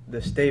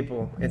the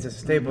staple. It's a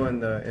staple in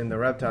the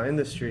reptile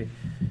industry.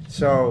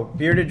 So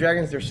bearded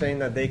dragons, they're saying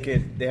that they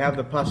have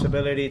the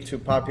possibility to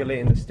populate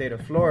in the state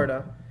of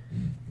Florida.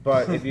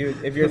 But if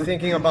you're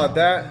thinking about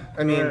that,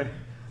 I mean,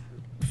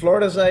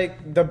 Florida's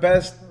like the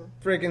best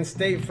freaking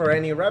state for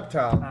any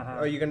reptile.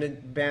 Are you gonna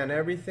ban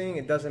everything?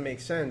 It doesn't make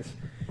sense.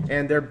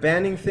 And they're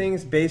banning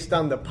things based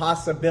on the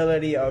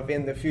possibility of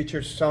in the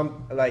future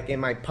some like it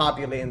might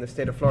populate in the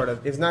state of Florida.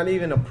 It's not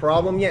even a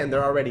problem yet, and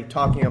they're already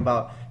talking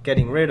about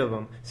getting rid of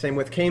them. Same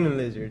with caiman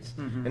lizards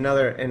and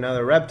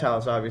other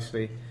reptiles,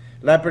 obviously.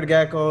 Leopard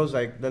geckos,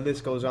 like the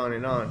list goes on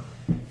and on.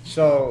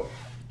 So,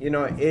 you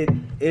know,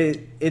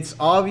 it's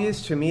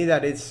obvious to me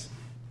that it's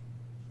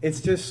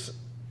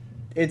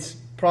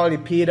probably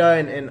PETA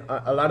and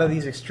a lot of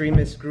these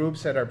extremist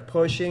groups that are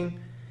pushing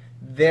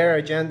their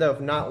agenda of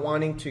not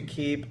wanting to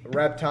keep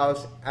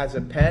reptiles as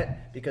a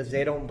pet because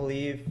they don't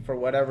believe for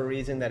whatever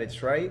reason that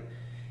it's right.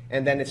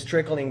 And then it's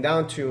trickling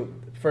down to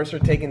first they're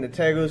taking the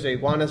tegus, the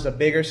iguanas, the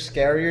bigger,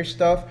 scarier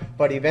stuff,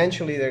 but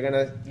eventually they're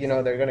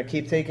gonna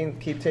keep taking.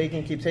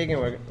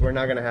 We're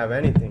not gonna have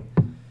anything.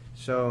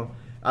 So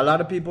a lot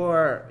of people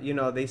are,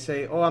 they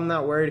say, oh, I'm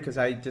not worried because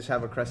I just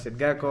have a crested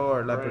gecko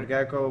or leopard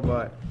gecko,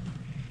 but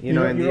You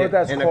know what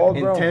that's called,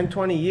 in bro? 10,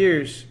 20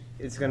 years,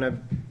 it's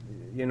gonna,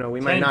 we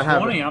might 10, not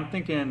have. 20, I'm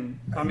thinking,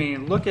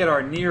 look at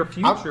our near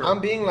future. I'm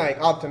being like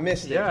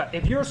optimistic. Yeah,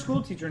 if you're a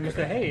school teacher and you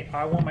say, hey,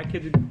 I want my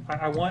kid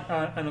I want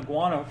an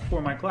iguana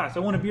for my class. I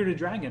want a bearded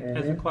dragon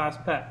as a class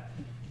pet.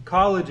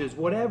 Colleges,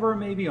 whatever it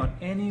may be on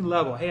any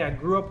level. Hey, I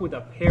grew up with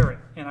a parrot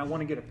and I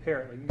want to get a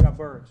parrot. Like you got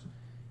birds.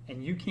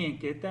 And you can't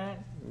get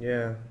that.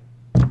 Yeah.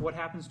 What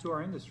happens to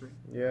our industry?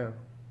 Yeah.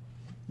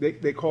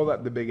 They call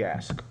that the big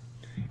ask.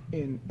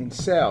 In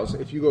sales,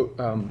 if you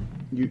go,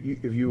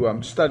 if you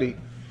study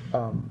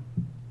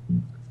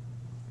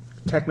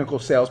technical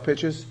sales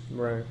pitches,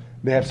 Right.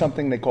 they have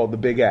something they call the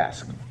big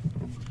ask.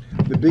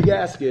 The big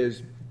ask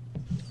is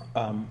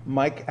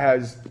Mike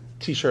has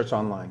T-shirts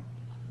online,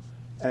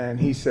 and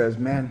he says,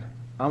 "Man,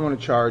 I'm going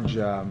to charge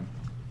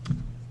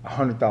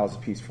 $100 a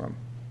piece for them."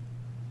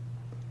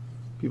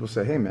 People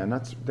say, "Hey, man,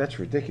 that's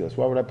ridiculous.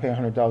 Why would I pay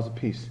 $100 a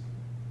piece?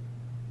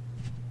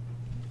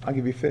 I'll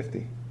give you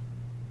 50."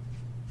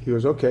 He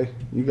goes, "Okay,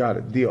 you got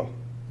it. Deal."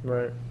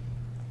 Right.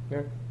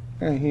 Yeah.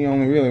 And he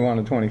only really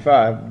wanted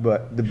 25,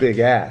 but the big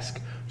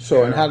ask.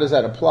 So, and how does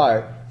that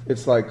apply?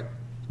 It's like,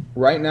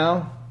 right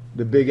now,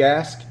 the big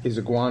ask is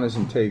iguanas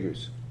and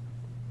tegus.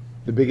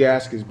 The big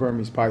ask is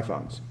Burmese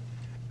pythons.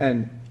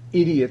 And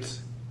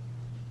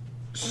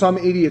some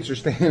idiots are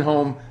staying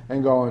home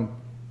and going,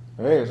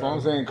 hey, as long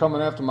as they ain't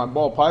coming after my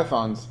ball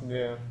pythons.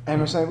 Yeah. And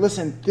we're saying,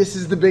 listen, this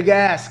is the big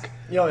ask.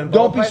 Yo, and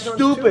ball don't be pythons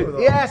stupid. too, though.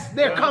 Yes,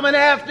 they're coming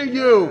after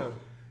you.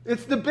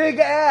 It's the big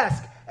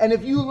ask. And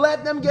if you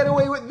let them get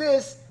away with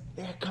this,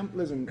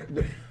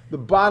 listen, the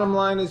bottom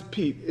line is,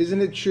 Pete,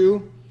 isn't it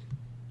true?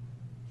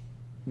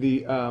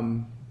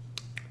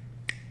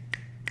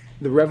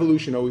 the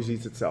revolution always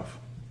eats itself.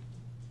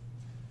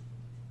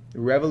 The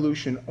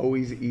revolution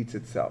always eats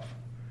itself.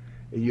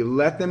 If you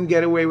let them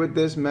get away with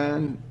this,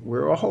 man,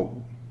 we're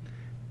all...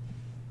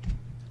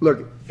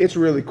 Look, it's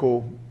really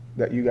cool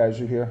that you guys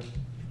are here.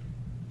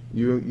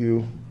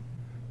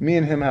 Me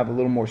and him have a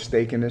little more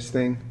stake in this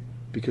thing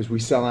because we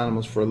sell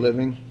animals for a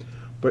living.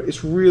 But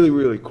it's really,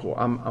 really cool.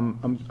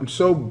 I'm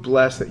so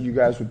blessed that you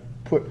guys would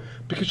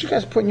because you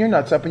guys are putting your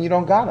nuts up and you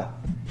don't gotta.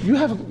 You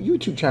have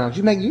YouTube channels.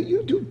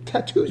 You do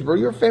tattoos, bro.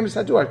 You're a famous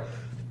tattoo artist.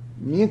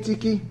 Me and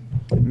Tiki,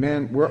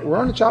 man, we're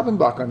on the chopping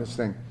block on this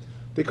thing.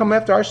 They come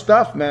after our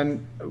stuff,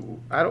 man.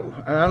 I don't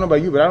know about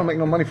you, but I don't make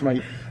no money from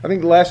my. I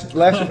think last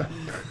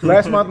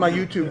month my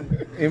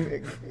YouTube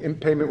in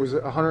payment was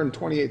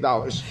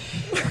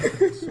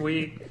 $128.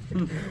 Sweet.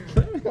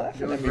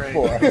 Laughing at me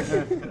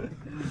for.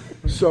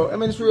 So I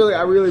mean,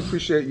 I really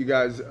appreciate you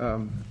guys.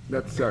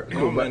 That's cool.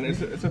 Oh man,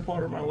 it's a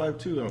part of my life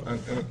too, and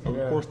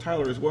of course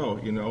Tyler as well.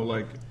 You know,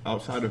 like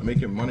outside of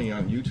making money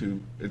on YouTube,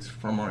 it's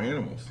from our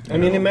animals. I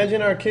mean,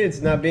 imagine our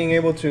kids not being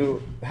able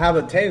to have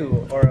a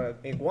Tegu or an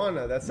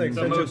Iguana. That's like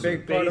The such a most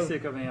big part of.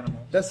 basic of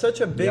animals. That's such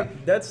a big. Yeah.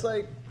 That's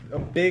like a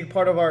big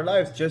part of our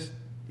lives. Just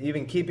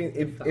even keeping.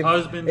 If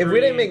Husbandry. we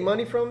didn't make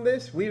money from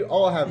this, we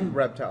all have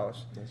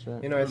reptiles. That's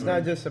right. You know, it's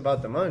not just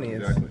about the money.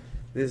 It's, Exactly.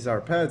 These is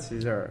our pets.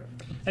 These are.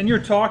 And you're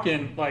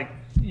talking like,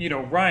 you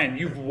know, Ryan,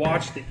 you've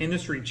watched the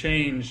industry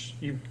change.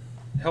 You've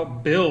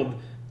helped build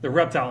the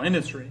reptile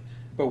industry.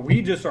 But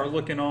we just are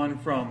looking on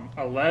from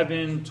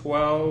 11,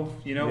 12,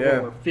 you know, Yeah.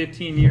 we're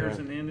 15 years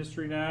in the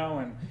industry now.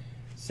 And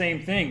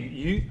same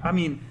thing.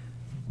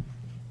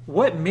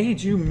 What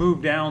made you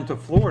move down to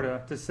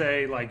Florida to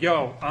say, like,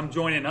 yo, I'm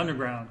joining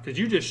Underground? Because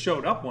you just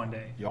showed up one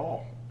day.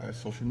 Y'all,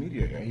 social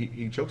media.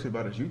 He jokes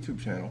about his YouTube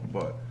channel,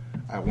 but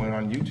I went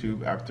on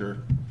YouTube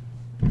after,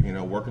 you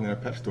know, working in a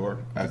pet store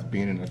as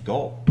being an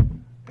adult,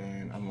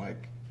 and I'm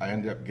like, I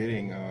ended up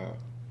getting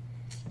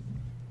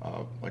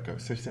like an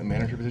assistant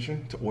manager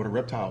position to order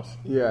reptiles.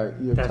 Yeah,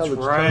 That's tell the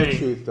right.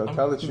 truth, though.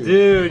 Tell the truth.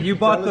 Dude, you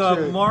bought Tell the the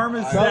truth.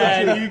 marmoset.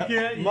 Tell the You truth.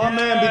 get, My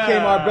man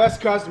became our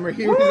best customer.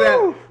 He was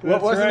at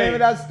That's what's the name right. of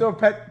that store?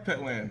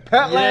 Petland.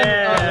 Petland.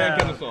 Yeah.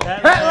 Kennesaw.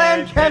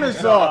 Petland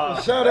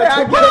Kennesaw. Shout Hey, out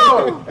I to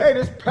gotta go. Hey,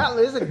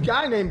 there's a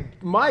guy named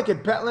Mike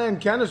at Petland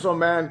Kennesaw,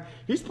 man.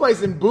 He's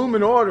placing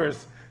booming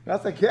orders. And I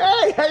was like,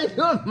 hey, how you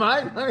doing,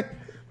 Mike? Man,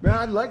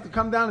 I'd like to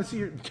come down and see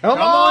you.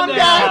 Come on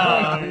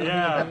down.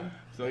 Yeah.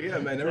 So yeah,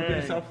 man, never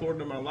been to South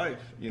Florida in my life,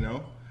 you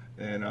know.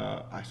 And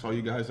I saw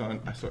you guys I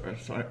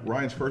saw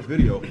Ryan's first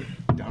video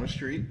down the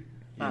street.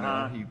 You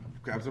know, he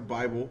grabs a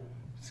Bible.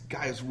 This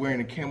guy is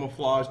wearing a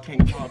camouflage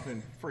tank top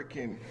and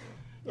freaking,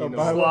 you know,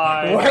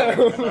 Slide.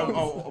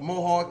 a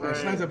mohawk and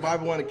slings a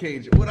Bible on a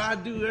cage. What I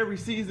do every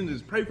season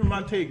is pray for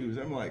my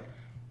Tegus. I'm like,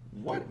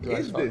 what Do I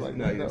is talk this? like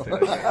No, that? you didn't say No.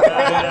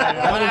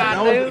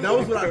 that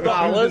was what I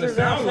thought he was going to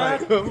sound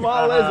like.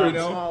 My You lizards.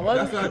 know,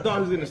 that's what I thought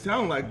he was gonna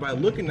sound like by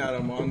looking at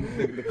him on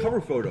the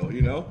cover photo,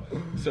 you know.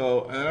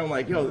 So, and I'm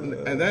like, yo,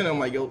 and then I'm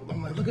like,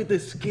 look at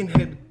this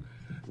skinhead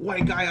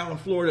white guy out in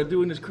Florida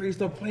doing this crazy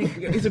stuff. Playing,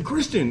 he's a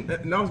Christian.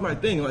 And that was my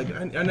thing. Like,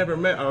 I never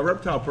met a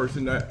reptile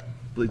person that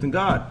believed in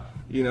God.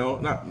 You know,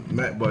 not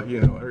met, but you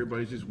know,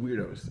 everybody's just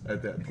weirdos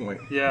at that point.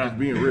 Yeah. Just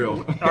being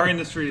real. Our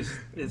industry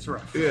it's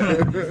rough. Yeah.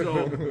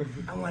 So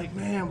I'm like,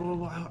 man, blah,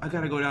 blah, blah. I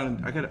gotta go down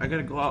and I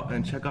gotta go out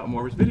and check out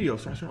more of his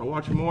videos. So I started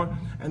watching more,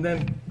 and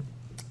then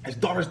his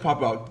daughters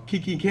pop out,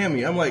 Kiki and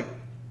Cammy. I'm like,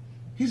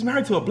 he's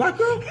married to a black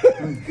girl?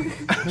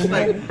 I'm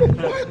like,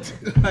 what?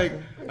 Like,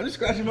 I'm just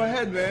scratching my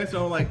head, man.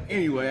 So I'm like,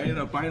 anyway, I ended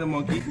up buying a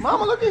monkey.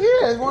 Mama, look at here.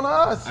 It's one of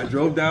us. I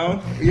drove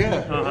down.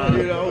 Yeah.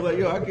 You know, like,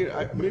 yo,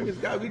 maybe this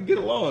guy, we can get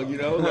along, you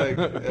know? Like,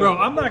 Bro,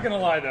 I'm not gonna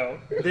lie though.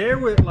 There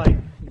were like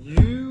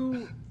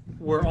you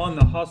were on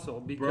the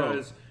hustle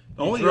because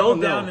you only drove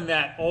y'all down know. in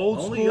that old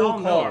Only school y'all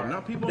know. car,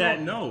 Not people that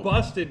don't know.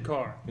 busted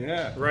car.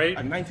 yeah. Right?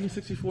 A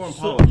 1964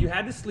 So Impala. you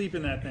had to sleep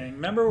in that thing.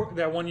 Remember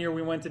that one year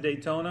we went to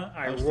Daytona?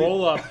 I was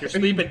roll up, you're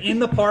sleeping in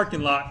the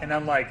parking lot, and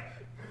I'm like,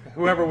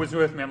 whoever was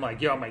with me, I'm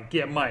like, yo, I'm like,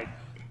 get Mike.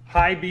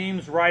 High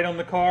beams right on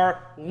the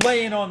car,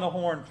 laying on the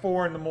horn,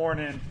 4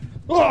 a.m.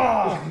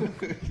 Ah!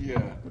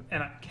 Yeah.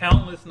 And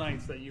countless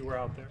nights that you were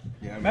out there.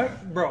 Yeah,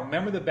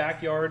 Remember the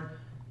backyard?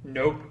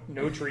 No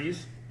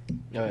trees, Oh,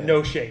 yeah.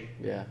 no shade.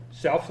 Yeah.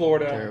 South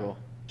Florida, Terrible.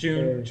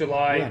 June,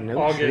 July, Yeah,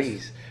 no August.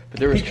 trees. But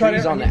there was He tried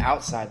trees on the everything.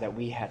 outside that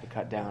we had to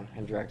cut down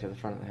and drag to the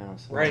front of the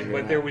house. Right, Doing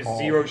but there that was all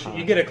zero the shade. time.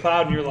 You get a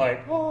cloud and you're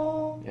like,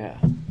 oh, Yeah,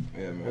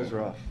 Yeah, it man. was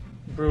rough.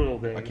 brutal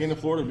days. I came to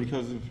Florida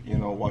because of, you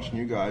know, watching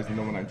you guys. You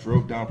know, when I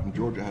drove down from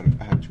Georgia,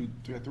 I had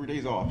 3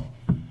 days off.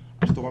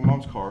 I stole my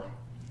mom's car.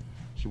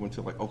 She went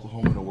to like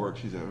Oklahoma to work.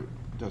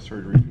 Does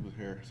surgery in people's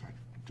hair.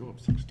 So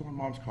I stole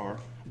my mom's car.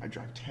 I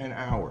drive 10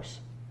 hours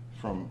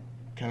from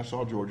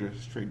Kennesaw, Georgia,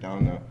 straight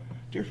down to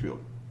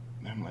Deerfield.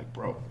 And I'm like,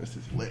 bro, this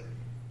is lit.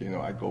 You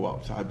know, I go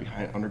outside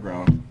behind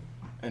Underground,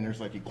 and there's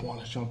like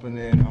iguanas jumping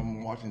in.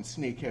 I'm watching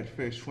snakehead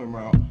fish swim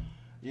out.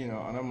 You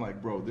know, and I'm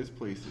like, bro, this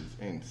place is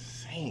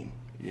insane.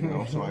 You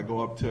know, so I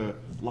go up to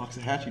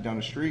Loxahatchee down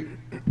the street.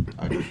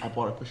 I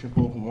bought a fishing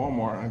pole from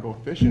Walmart, and I go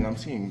fishing. I'm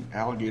seeing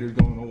alligators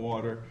going in the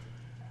water.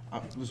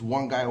 this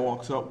one guy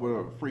walks up with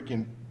a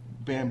freaking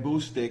bamboo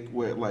stick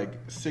with like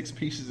 6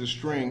 pieces of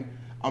string.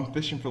 I'm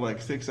fishing for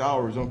like 6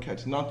 hours, don't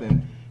catch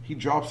nothing. He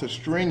drops a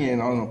string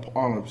in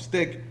on a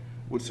stick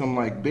with some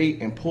like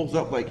bait and pulls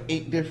up like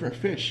 8 different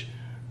fish.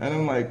 And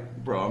I'm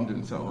like, bro, I'm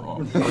doing something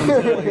wrong.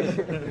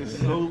 It's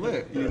so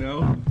lit, you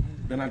know?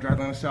 Then I drive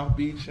down to South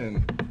Beach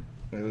and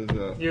it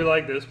was You're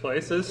like, this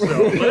place is so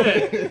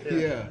lit.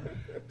 yeah.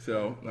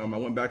 So I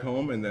went back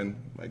home, and then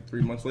like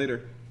 3 months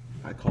later,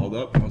 I called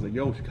up and I was like,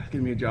 "Yo, you guys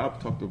give me a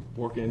job." Talk to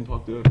Borkin,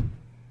 talk to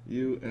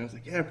you, and I was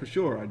like, "Yeah, for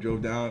sure." I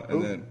drove down,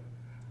 and then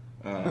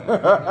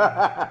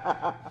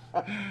I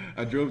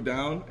drove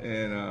down,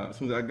 and as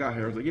soon as I got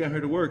here, I was like, "Yeah, I'm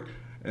here to work,"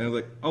 and I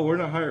was like, "Oh, we're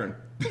not hiring."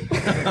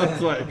 I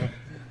was like,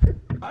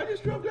 "I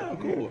just drove down,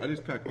 cool." I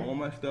just packed all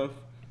my stuff,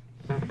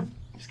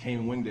 just came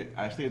and winged it.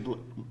 I stayed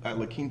at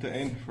La Quinta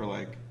Inn for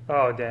like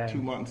Oh, dang.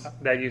 2 months.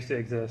 That used to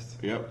exist.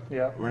 Yep.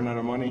 Yep. Ran out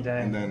of money,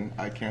 Dang. and then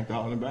I camped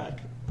out in the back.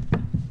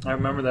 I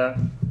remember that.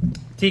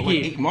 Like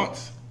Tiki. 8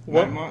 months,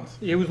 What- 9 months.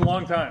 It was a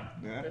long time.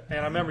 Yeah.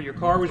 And I remember your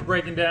car was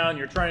breaking down.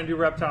 You're trying to do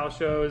reptile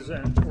shows,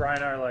 and Ryan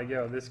and I are like,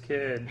 "Yo, this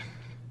kid,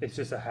 it's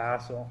just a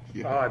hassle.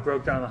 Yeah. Oh, I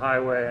broke down the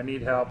highway. I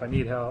need help.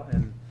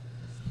 And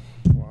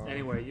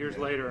anyway, years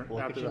later, Look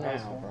after at you the now,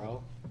 hustle,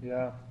 bro.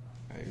 yeah.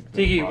 Hey, it's been a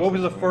Tiki, what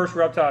was the process, man. first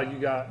reptile you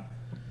got?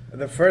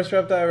 The first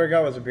reptile I ever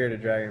got was a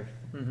bearded dragon.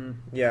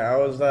 Yeah, I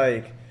was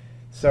like,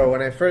 so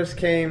when I first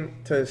came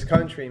to this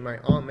country, my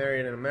aunt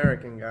married an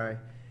American guy,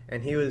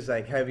 and he was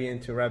like heavy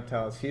into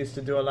reptiles. He used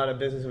to do a lot of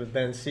business with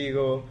Ben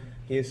Siegel.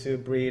 He used to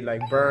breed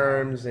like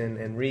berms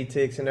and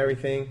retics and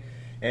everything.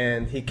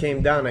 And he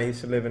came down. I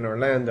used to live in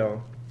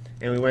Orlando,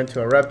 and we went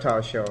to a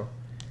reptile show,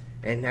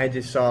 and I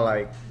just saw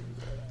like,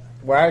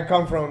 where I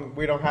come from,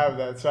 we don't have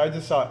that. So I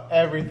just saw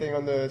everything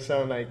under the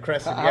sun, like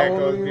crested How old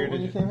geckos, were you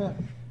when you bearded. came here?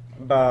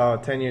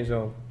 About 10 years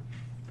old.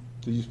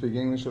 Did you speak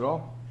English at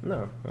all?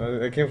 No,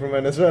 I came from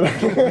Venezuela.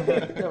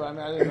 Yeah, but I mean,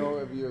 I didn't know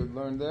if you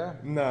learned there.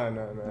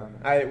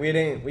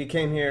 No. We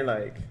came here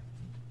like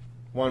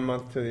 1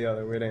 month to the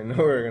other. We didn't know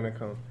we were gonna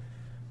come.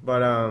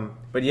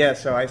 But yeah.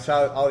 So I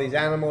saw all these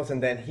animals,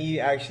 and then he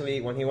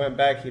actually, when he went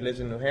back, he lives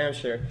in New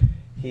Hampshire.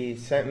 He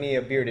sent me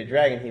a bearded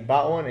dragon. He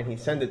bought one and he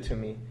sent it to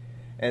me,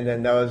 and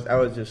then I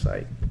was just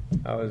like,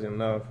 I was in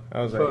love.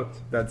 I was like, Hooked.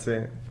 that's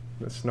it,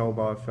 the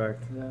snowball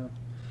effect. Yeah.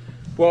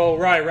 Well,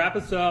 Ryan, wrap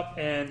us up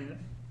and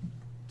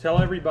tell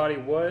everybody,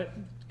 what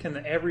can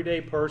the everyday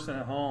person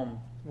at home,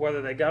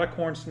 whether they got a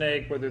corn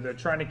snake, whether they're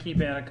trying to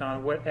keep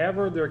anaconda,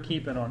 whatever they're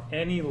keeping on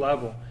any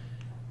level,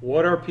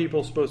 what are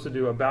people supposed to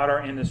do about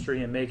our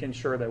industry and making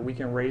sure that we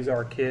can raise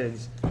our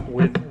kids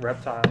with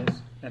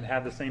reptiles and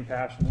have the same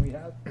passion we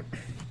have?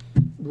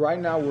 Right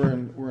now,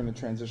 we're in a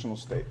transitional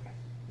state,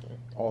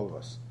 all of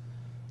us.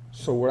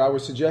 So what I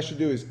would suggest you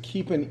do is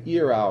keep an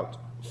ear out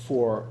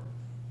for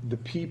the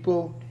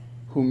people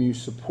whom you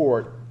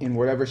support in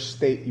whatever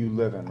state you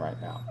live in right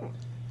now.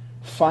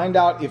 Find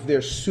out if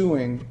they're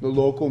suing the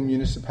local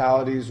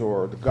municipalities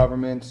or the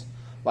governments,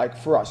 like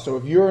for us. So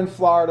if you're in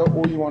Florida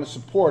or you want to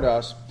support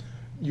us,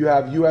 you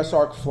have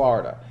USARK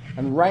Florida.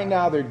 And right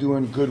now they're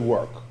doing good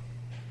work.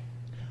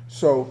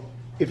 So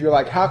if you're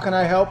like, how can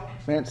I help?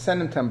 Man, send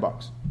them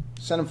 $10.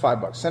 Send them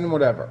 $5. Send them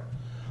whatever.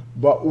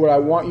 But what I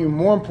want you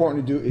more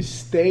important to do is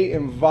stay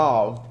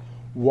involved.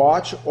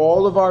 Watch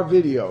all of our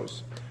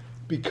videos,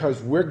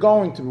 because we're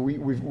going to,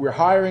 we're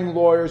hiring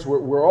lawyers.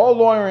 We're all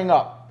lawyering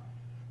up.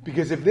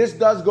 Because if this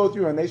does go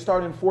through and they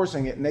start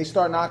enforcing it and they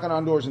start knocking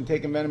on doors and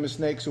taking venomous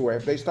snakes away,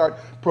 if they start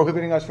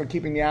prohibiting us from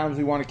keeping the animals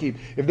we want to keep,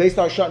 if they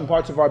start shutting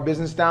parts of our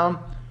business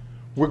down,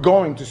 we're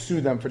going to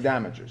sue them for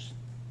damages.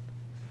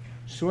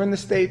 Suing the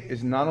state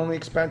is not only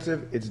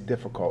expensive, it's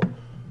difficult.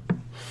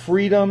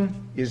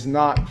 Freedom is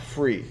not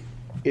free.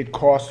 It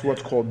costs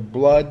what's called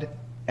blood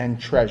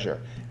and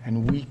treasure,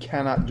 and we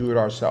cannot do it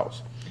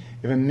ourselves.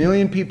 If 1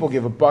 million people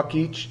give $1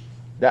 each,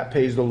 that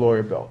pays the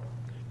lawyer bill.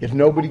 If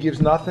nobody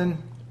gives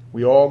nothing,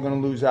 we all going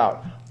to lose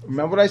out.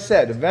 Remember what I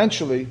said,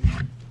 eventually,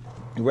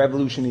 the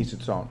revolution eats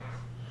its own.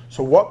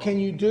 So what can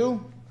you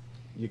do?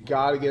 You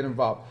got to get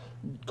involved.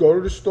 Go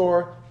to the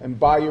store and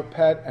buy your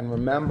pet, and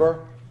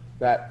remember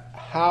that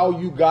how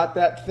you got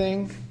that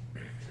thing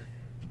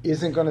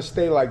isn't going to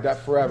stay like that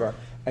forever,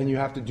 and you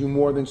have to do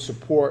more than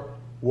support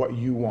what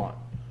you want.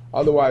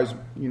 Otherwise,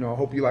 I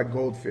hope you like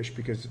goldfish,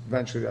 because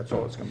eventually that's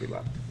all that's going to be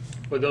left.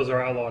 But those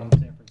are outlawed in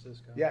San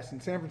Francisco. Yes, in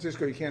San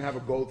Francisco you can't have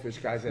a goldfish,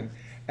 guys, and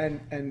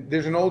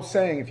there's an old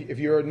saying, if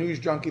you're a news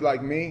junkie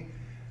like me,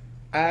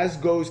 as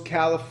goes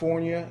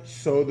California,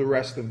 so the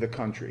rest of the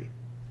country.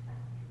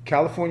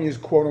 California is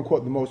quote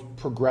unquote the most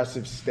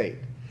progressive state.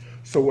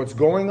 So what's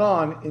going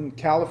on in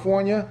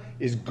California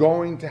is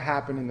going to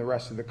happen in the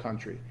rest of the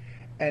country.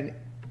 And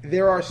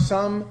there are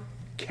some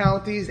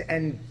counties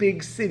and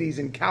big cities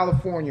in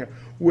California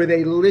where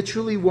they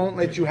literally won't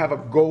let you have a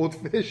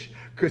goldfish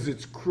because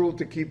it's cruel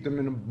to keep them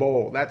in a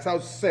bowl. That's how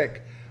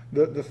sick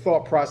the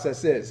thought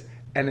process is.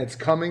 And it's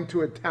coming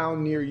to a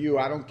town near you.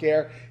 I don't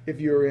care if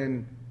you're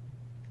in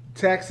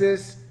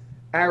Texas,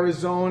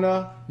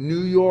 Arizona,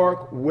 New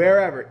York,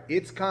 wherever.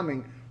 It's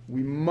coming.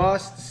 We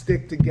must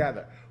stick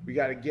together. We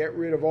got to get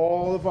rid of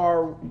all of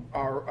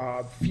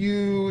our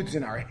feuds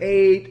and our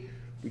hate.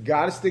 We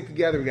got to stick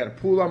together. We got to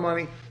pool our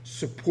money,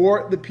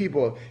 support the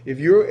people. If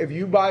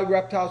you buy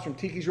reptiles from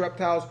Tiki's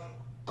Reptiles,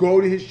 go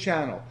to his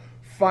channel.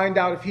 Find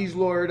out if he's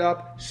lawyered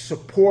up.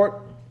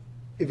 Support.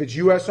 If it's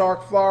US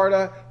ARC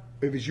Florida,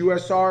 if it's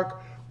US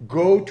ARC,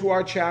 go to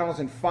our channels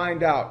and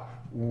find out.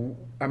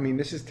 I mean,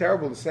 this is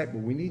terrible to say,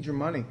 but we need your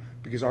money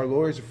because our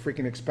lawyers are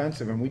freaking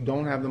expensive and we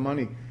don't have the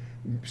money.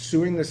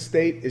 Suing the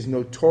state is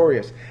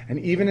notorious, and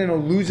even in a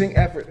losing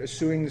effort of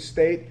suing the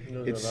state,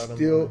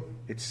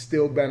 it's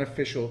still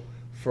beneficial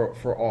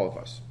for all of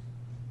us.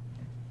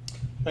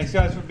 Thanks,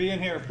 guys, for being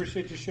here.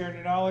 Appreciate you sharing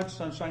your knowledge.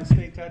 Sunshine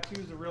State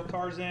Tattoos, the real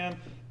Tarzan,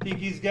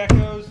 Tiki's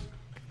Geckos,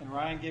 and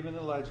Ryan Gibbon,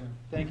 the legend.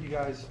 Thank you,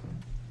 guys.